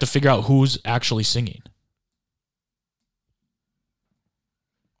 and they have to figure out who's actually singing.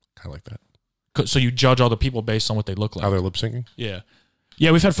 Kind of like that. So you judge all the people based on what they look like. How they're lip syncing. Yeah,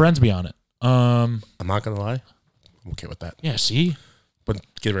 we've had friends be on it. I'm not gonna lie. I'm okay with that. Yeah, see, But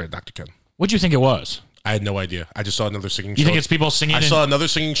get rid of Dr. Ken. what'd you think it was? I had no idea. I just saw another singing show. You think it's people singing? I saw another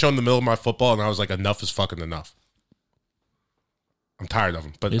singing show in the middle of my football, and I was like, enough is fucking enough. I'm tired of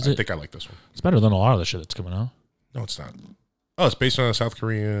them, but I think I like this one. It's better than a lot of the shit that's coming out. No, it's not. Oh, it's based on a South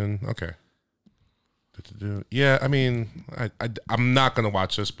Korean. Okay. Yeah, I mean, I'm not going to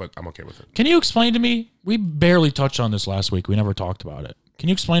watch this, but I'm okay with it. Can you explain to me? We barely touched on this last week. We never talked about it. Can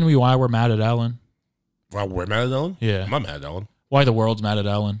you explain to me why we're mad at Ellen? Well, we're mad at Ellen? Yeah. I'm not mad at Ellen. Why the world's mad at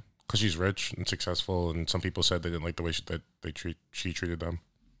Ellen? Because she's rich and successful, and some people said they didn't like the way she treated them.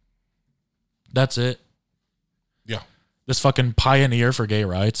 That's it. Yeah. This fucking pioneer for gay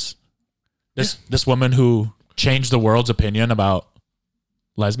rights. This woman who changed the world's opinion about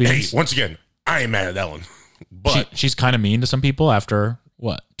lesbians. Hey, once again, I ain't mad at Ellen. But she's kind of mean to some people after,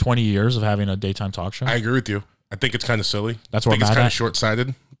 20 years of having a daytime talk show? I agree with you. I think it's kind of silly. That's what I think we're it's mad kind at? of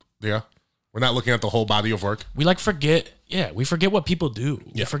short-sighted. Yeah. We're not looking at the whole body of work. We forget what people do.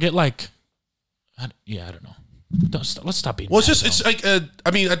 Yeah. We forget I don't know. Let's stop being. Well, it's mad, just, though. it's like,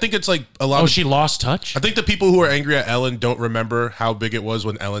 I think it's like a lot Oh, of. she lost touch? I think the people who are angry at Ellen don't remember how big it was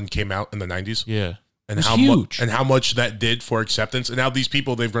when Ellen came out in the 90s. Yeah. And it was how huge. and how much that did for acceptance. And now these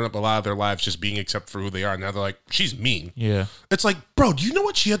people, they've grown up a lot of their lives just being accepted for who they are. Now they're like, she's mean. Yeah. It's like, bro, do you know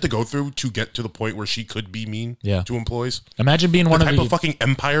what she had to go through to get to the point where she could be mean to employees? Imagine being The one type of the of fucking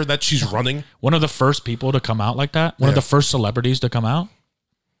empire that she's running. one of the first people to come out like that. One of the first celebrities to come out.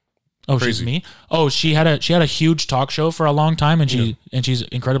 Oh, Crazy. she's me. Oh, she had a huge talk show for a long time, and she's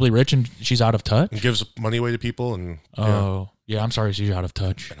incredibly rich, and she's out of touch. And gives money away to people. And Yeah, I'm sorry, she's out of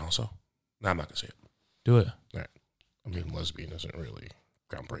touch. and also, no, I'm not going to say it. Do it. All right. I mean, lesbian isn't really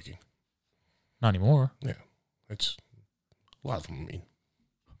groundbreaking. Not anymore. Yeah. It's a lot of them mean.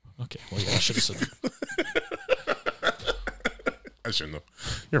 Okay. Well, yeah, I should have said that. I shouldn't have.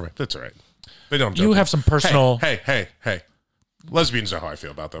 You're right. That's all right. They know I'm You joking. have some personal. Hey. Lesbians know how I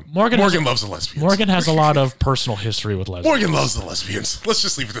feel about them. Morgan loves the lesbians. Morgan has a lot of personal history with lesbians. Morgan loves the lesbians. Let's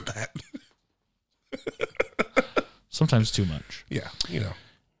just leave it at that. Sometimes too much. Yeah, you know.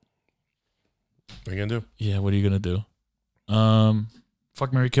 What are you going to do? Yeah, what are you gonna do?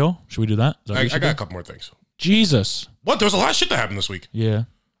 Fuck, marry, kill. Should we do that? Is that what we I should got do? a couple more things. Jesus. What? There was a lot of shit that happened this week. Yeah.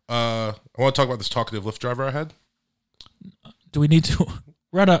 I want to talk about this talkative Lyft driver I had. Do we need to?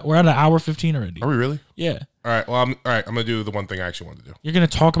 We're at an hour 15 already. Are we really? Yeah. All right. Well, I'm going to do the one thing I actually wanted to do. You're gonna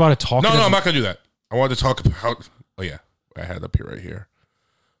talk about a talkative. No, I'm not going to do that. I wanted to talk about. Oh yeah, I had it up here right here.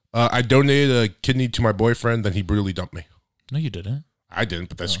 I donated a kidney to my boyfriend, then he brutally dumped me. No, you didn't. I didn't,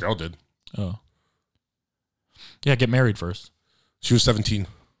 but this girl did. Oh. Yeah, get married first. She was 17.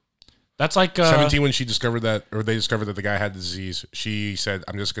 That's like 17 when she discovered that, or they discovered that the guy had the disease. She said,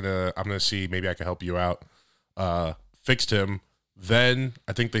 I'm gonna see, maybe I can help you out. Fixed him. Then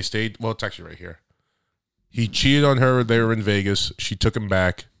I think they stayed. Well, it's actually right here. He cheated on her. They were in Vegas. She took him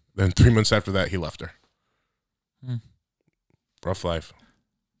back. Then 3 months after that, he left her. Rough life.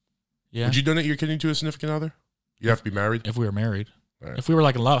 Yeah. Would you donate your kidney to a significant other? You have to be married. If we were married. Right. If we were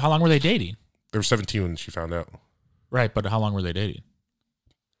in love, how long were they dating? They were 17 when she found out. Right, but how long were they dating?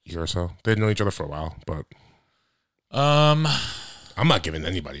 A year or so. They'd known each other for a while, but I'm not giving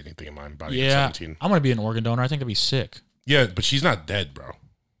anybody anything in my body at 17. I'm gonna be an organ donor. I think I'd be sick. Yeah, but she's not dead, bro.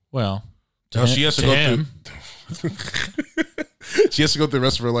 Well, No, she has to go him. through. She has to go through the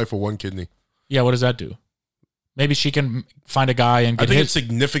rest of her life with one kidney. Yeah, what does that do? Maybe she can find a guy and I get think it his.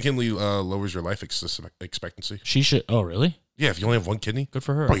 significantly lowers your life expectancy. She should. Oh, really? Yeah, if you only have one kidney, Good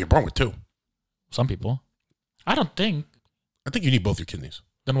for her. bro, you're born with two. Some people. I don't think. I think you need both your kidneys.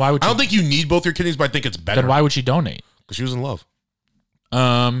 Then why would? I She, don't think you need both your kidneys, but I think it's better. Then why would she donate? Because she was in love.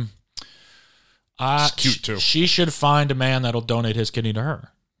 She's cute, too. She should find a man that'll donate his kidney to her.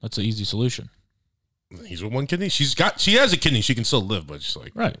 That's an easy solution. He's with one kidney. She has a kidney. She can still live, but it's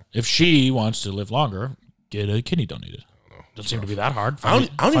like Right. If she wants to live longer, get a kidney donated. Doesn't seem to be that hard. I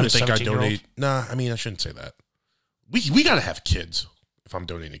don't Find even a think I 17-year-old. donate. Nah, I mean I shouldn't say that. We gotta have kids if I'm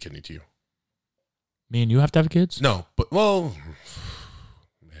donating a kidney to you. Me and you have to have kids? No, but well,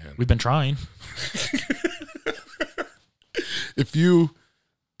 man. We've been trying. If you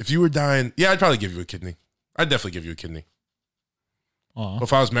were dying, yeah, I'd probably give you a kidney. I'd definitely give you a kidney. Aw. But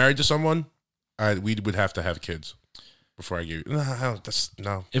if I was married to someone, we would have to have kids before I gave you.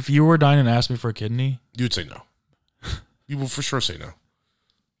 No. If you were dying and asked me for a kidney, You'd say no. You will for sure say no.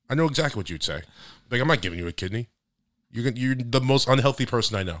 I know exactly what you'd say. Like, I'm not giving you a kidney. You're the most unhealthy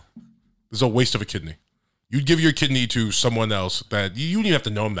person I know. This is a waste of a kidney. You'd give your kidney to someone else that you wouldn't even have to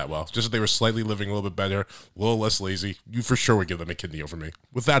know them that well. Just if they were slightly living a little bit better, a little less lazy, you for sure would give them a kidney over me.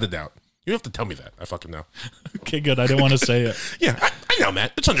 Without a doubt. You don't have to tell me that. I fucking know. okay, good. I didn't want to say it. Yeah, I know,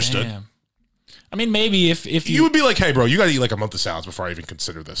 Matt. It's understood. Damn. I mean, maybe if You would be like, hey, bro, you got to eat like a month of salads before I even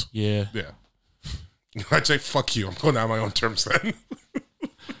consider this. yeah. Yeah. I'd say, fuck you. I'm going out on my own terms then.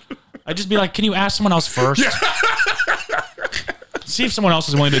 I'd just be like, can you ask someone else first? See if someone else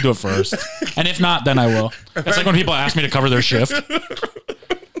is willing to do it first. And if not, then I will. It's like when people ask me to cover their shift.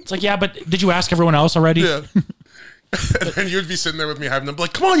 It's like, yeah, but did you ask everyone else already? Yeah. And then you'd be sitting there with me having them be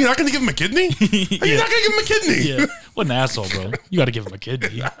like, come on, you're not going to give him a kidney? You're not going to give him a kidney? Yeah. What an asshole, bro. You got to give him a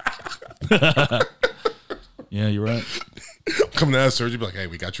kidney. Yeah, you're right. Come to that surgery, be like, hey,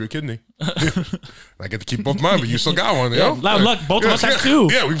 we got you a kidney. I get to keep both mine, but you still got one. Yeah, look, both of us have two.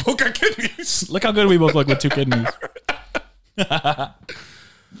 Yeah, we both got kidneys. Look how good we both look with two kidneys. All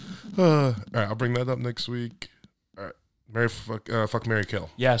right, I'll bring that up next week. All right, fuck, marry, kill.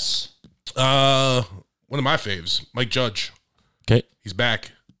 Yes. One of my faves, Mike Judge. Okay. He's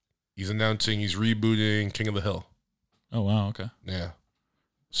back. He's announcing he's rebooting King of the Hill. Oh, wow, okay. Yeah.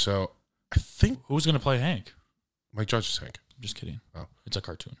 So I think Who's going to play Hank? Mike Judge is Hank. I'm just kidding. Oh. It's a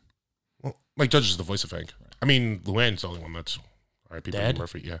cartoon. Well, Mike Judge is the voice of Hank. I mean, Luann's the only one that's R.I.P. Dead?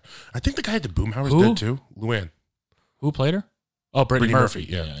 Murphy. Yeah. I think the guy at the Boomhauer's Who? dead too. Luann. Who played her? Oh, Brittany Murphy.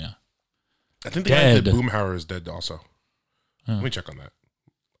 yeah. Yeah. I think the guy at the Dead. Boomhauer is dead also. Oh. Let me check on that.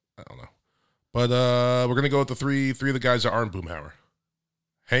 I don't know. But we're going to go with the three of the guys that aren't Boomhauer.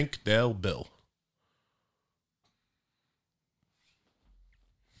 Hank, Dale, Bill.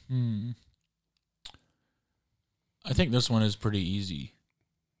 I think this one is pretty easy.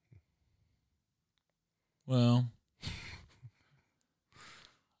 Well,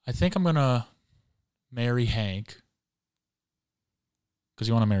 I think I'm going to marry Hank because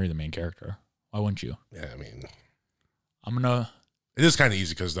you want to marry the main character. Why wouldn't you? Yeah, I mean, I'm going to... it is kind of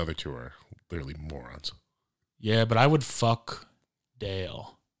easy because the other two are literally morons. Yeah, but I would fuck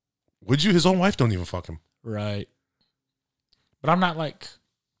Dale. Would you? His own wife don't even fuck him. Right. But I'm not like...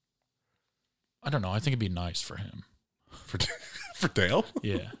 I don't know. I think it'd be nice for him. For Dale?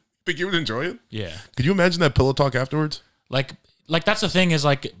 Yeah. Think you would enjoy it? Yeah. Could you imagine that pillow talk afterwards? Like that's the thing is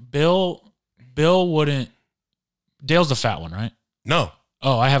like Bill wouldn't... Dale's the fat one, right? No.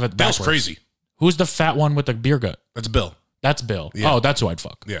 Oh, I have it Bill's backwards. crazy. Who's the fat one with the beer gut? That's Bill. That's Bill. Yeah. Oh, that's who I'd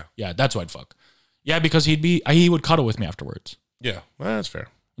fuck. Yeah. Yeah, that's who I'd fuck. Yeah, because he would cuddle with me afterwards. Yeah. Well, that's fair.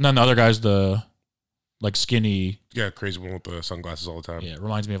 And then the other guy's the like skinny. Yeah, crazy one with the sunglasses all the time. Yeah, it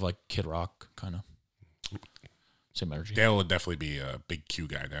reminds me of like Kid Rock kind of. Same energy. Dale would definitely be a big Q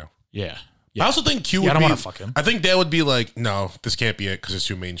guy now. Yeah. I also think Q would I don't be... want to fuck him. I think Dale would be like, no, this can't be it because it's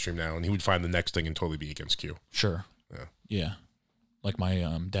too mainstream now. And he would find the next thing and totally be against Q. Sure. Yeah. Yeah. Like my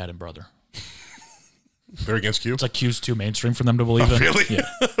dad and brother. They're against Q? It's like Q's too mainstream for them to believe in. Really? Yeah.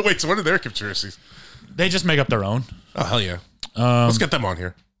 Wait, so what are their conspiracies? They just make up their own. Oh, hell yeah. Let's get them on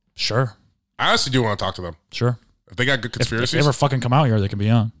here. Sure. I honestly do want to talk to them. Sure. If they got good If conspiracies, they ever fucking come out here, they can be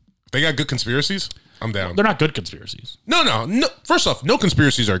on. if they got good conspiracies, I'm down. They're not good conspiracies. No. First off, no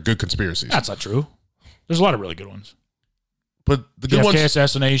conspiracies are good conspiracies. That's not true. There's a lot of really good ones. But the good JFK ones,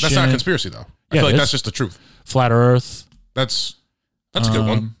 assassination. that's not a conspiracy, though. I Yeah, feel it like is. that's just the truth. Flat Earth. That's a good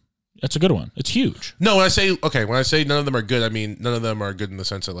one. That's a good one. It's huge. No, when I say none of them are good, I mean none of them are good in the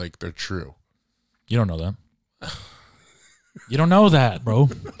sense that like they're true. You don't know that. You don't know that, bro.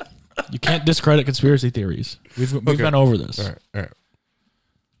 You can't discredit conspiracy theories. We've been over this. All right.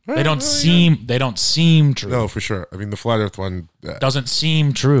 They don't seem true. No, for sure. I mean, the flat Earth one, Doesn't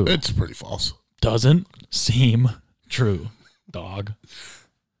seem true. it's pretty false. Doesn't seem true, dog.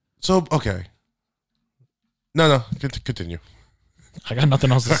 So, okay. No, continue. I got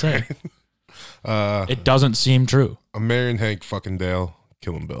nothing else to say. It doesn't seem true. I'm marrying Hank, fucking Dale,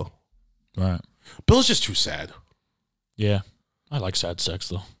 killing Bill. Right. Bill's just too sad. Yeah. I like sad sex,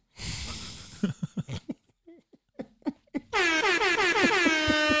 though.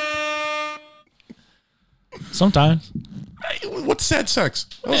 Sometimes. What's sad sex?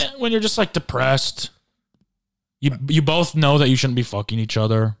 When you're just like depressed. You both know that you shouldn't be fucking each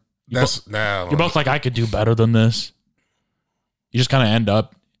other. You're both like, I could do better than this. You just kind of end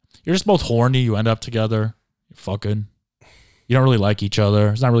up, you're just both horny. You end up together. You're fucking. You don't really like each other.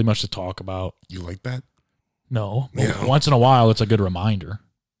 There's not really much to talk about. You like that? No. Yeah. Once in a while, it's a good reminder.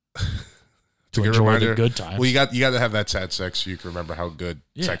 To enjoy the good times. Well, you got to have that sad sex so you can remember how good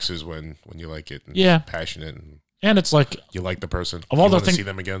sex is when you like it. And passionate and it's like you like the person. Of all you the want to things, see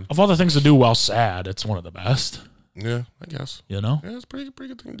them again. Of all the things to do while sad, it's one of the best. Yeah, I guess. You know? Yeah, it's pretty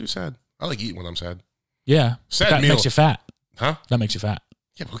good thing to do sad. I like eating when I'm sad. Yeah. Sad that meal. makes you fat. Huh? That makes you fat.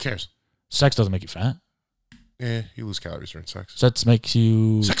 Yeah, but who cares? Sex doesn't make you fat. Yeah, you lose calories during sex. Sex makes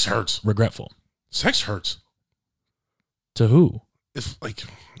you Sex hurts. regretful. Sex hurts. To who?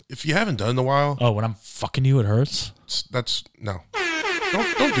 If you haven't done it in a while, Oh, when I'm fucking you, it hurts? that's no.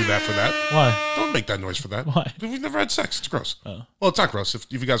 Don't do that for that. Why? Don't make that noise for that. Why? We've never had sex. It's gross. Oh. Well, it's not gross. If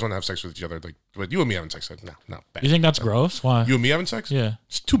you guys want to have sex with each other, like, but you and me having sex, no, bad. You think that's gross? Why? You and me having sex? Yeah.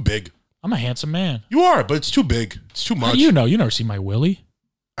 It's too big. I'm a handsome man. You are, but it's too big. It's too How much. do you know? You never see my willy.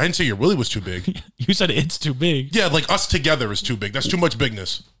 I didn't say your willy was too big. You said it's too big. Yeah, like us together is too big. That's too much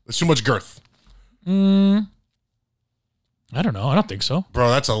bigness. That's too much girth. I I don't know. I don't think so. Bro,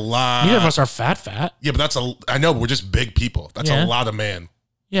 that's a lot. Neither of us are fat. Yeah, but I know, but we're just big people. That's a lot of man.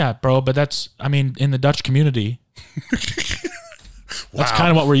 Yeah, bro, but that's, I mean, in the Dutch community, that's kind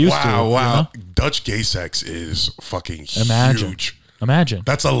of what we're used to. Wow. You know? Dutch gay sex is fucking huge. Imagine.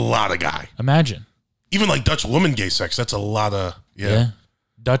 That's a lot of guy. Imagine. Even like Dutch woman gay sex, that's a lot of,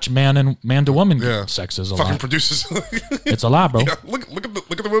 Dutch man to woman sex is a fucking lot. produces. It's a lot, bro. Yeah, look at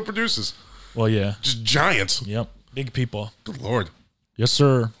the way it produces. Well, yeah. Just giants. Yep. Big people. Good Lord. Yes,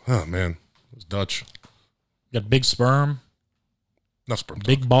 sir. Oh, man. It's Dutch. Got big sperm. Enough sperm talk.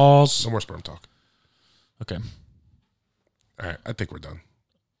 Big balls. No more sperm talk. Okay. All right. I think we're done.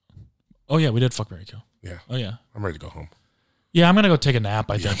 Oh, yeah. We did fuck, marry, kill. Yeah. Oh, yeah. I'm ready to go home. Yeah, I'm going to go take a nap,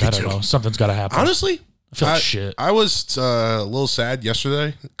 I think. me I don't too. know. Something's got to happen. Honestly, I feel like shit. I was a little sad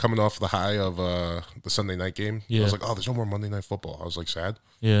yesterday coming off the high of the Sunday night game. Yeah. I was like, oh, there's no more Monday Night Football. I was like sad.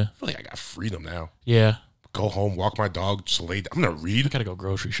 Yeah. I feel like I got freedom now. Yeah. Go home, walk my dog, just lay down. I'm going to read. I got to go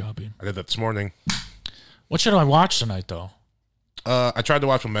grocery shopping. I did that this morning. What should I watch tonight, though? I tried to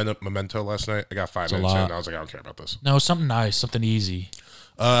watch Memento last night. I got 5 minutes in. lot. And I was like, I don't care about this. No, something nice, something easy.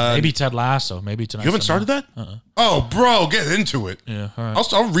 Maybe Ted Lasso. Maybe tonight. You haven't started that? Oh, bro, get into it. Yeah, all right.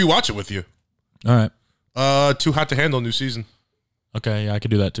 I'll rewatch it with you. All right. Too Hot to Handle, new season. Okay, yeah, I could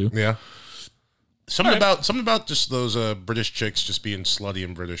do that too. Yeah. Something about just those British chicks just being slutty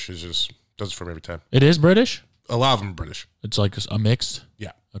and British is just does it for me every time. It is British? A lot of them are British. It's like a mixed?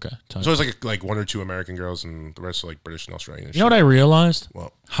 Yeah. Okay. So it's like 1 or 2 American girls and the rest are like British and Australian. And You know what I realized?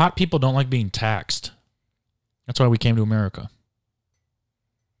 Well, Hot people don't like being taxed. That's why we came to America.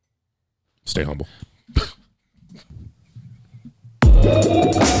 stay humble.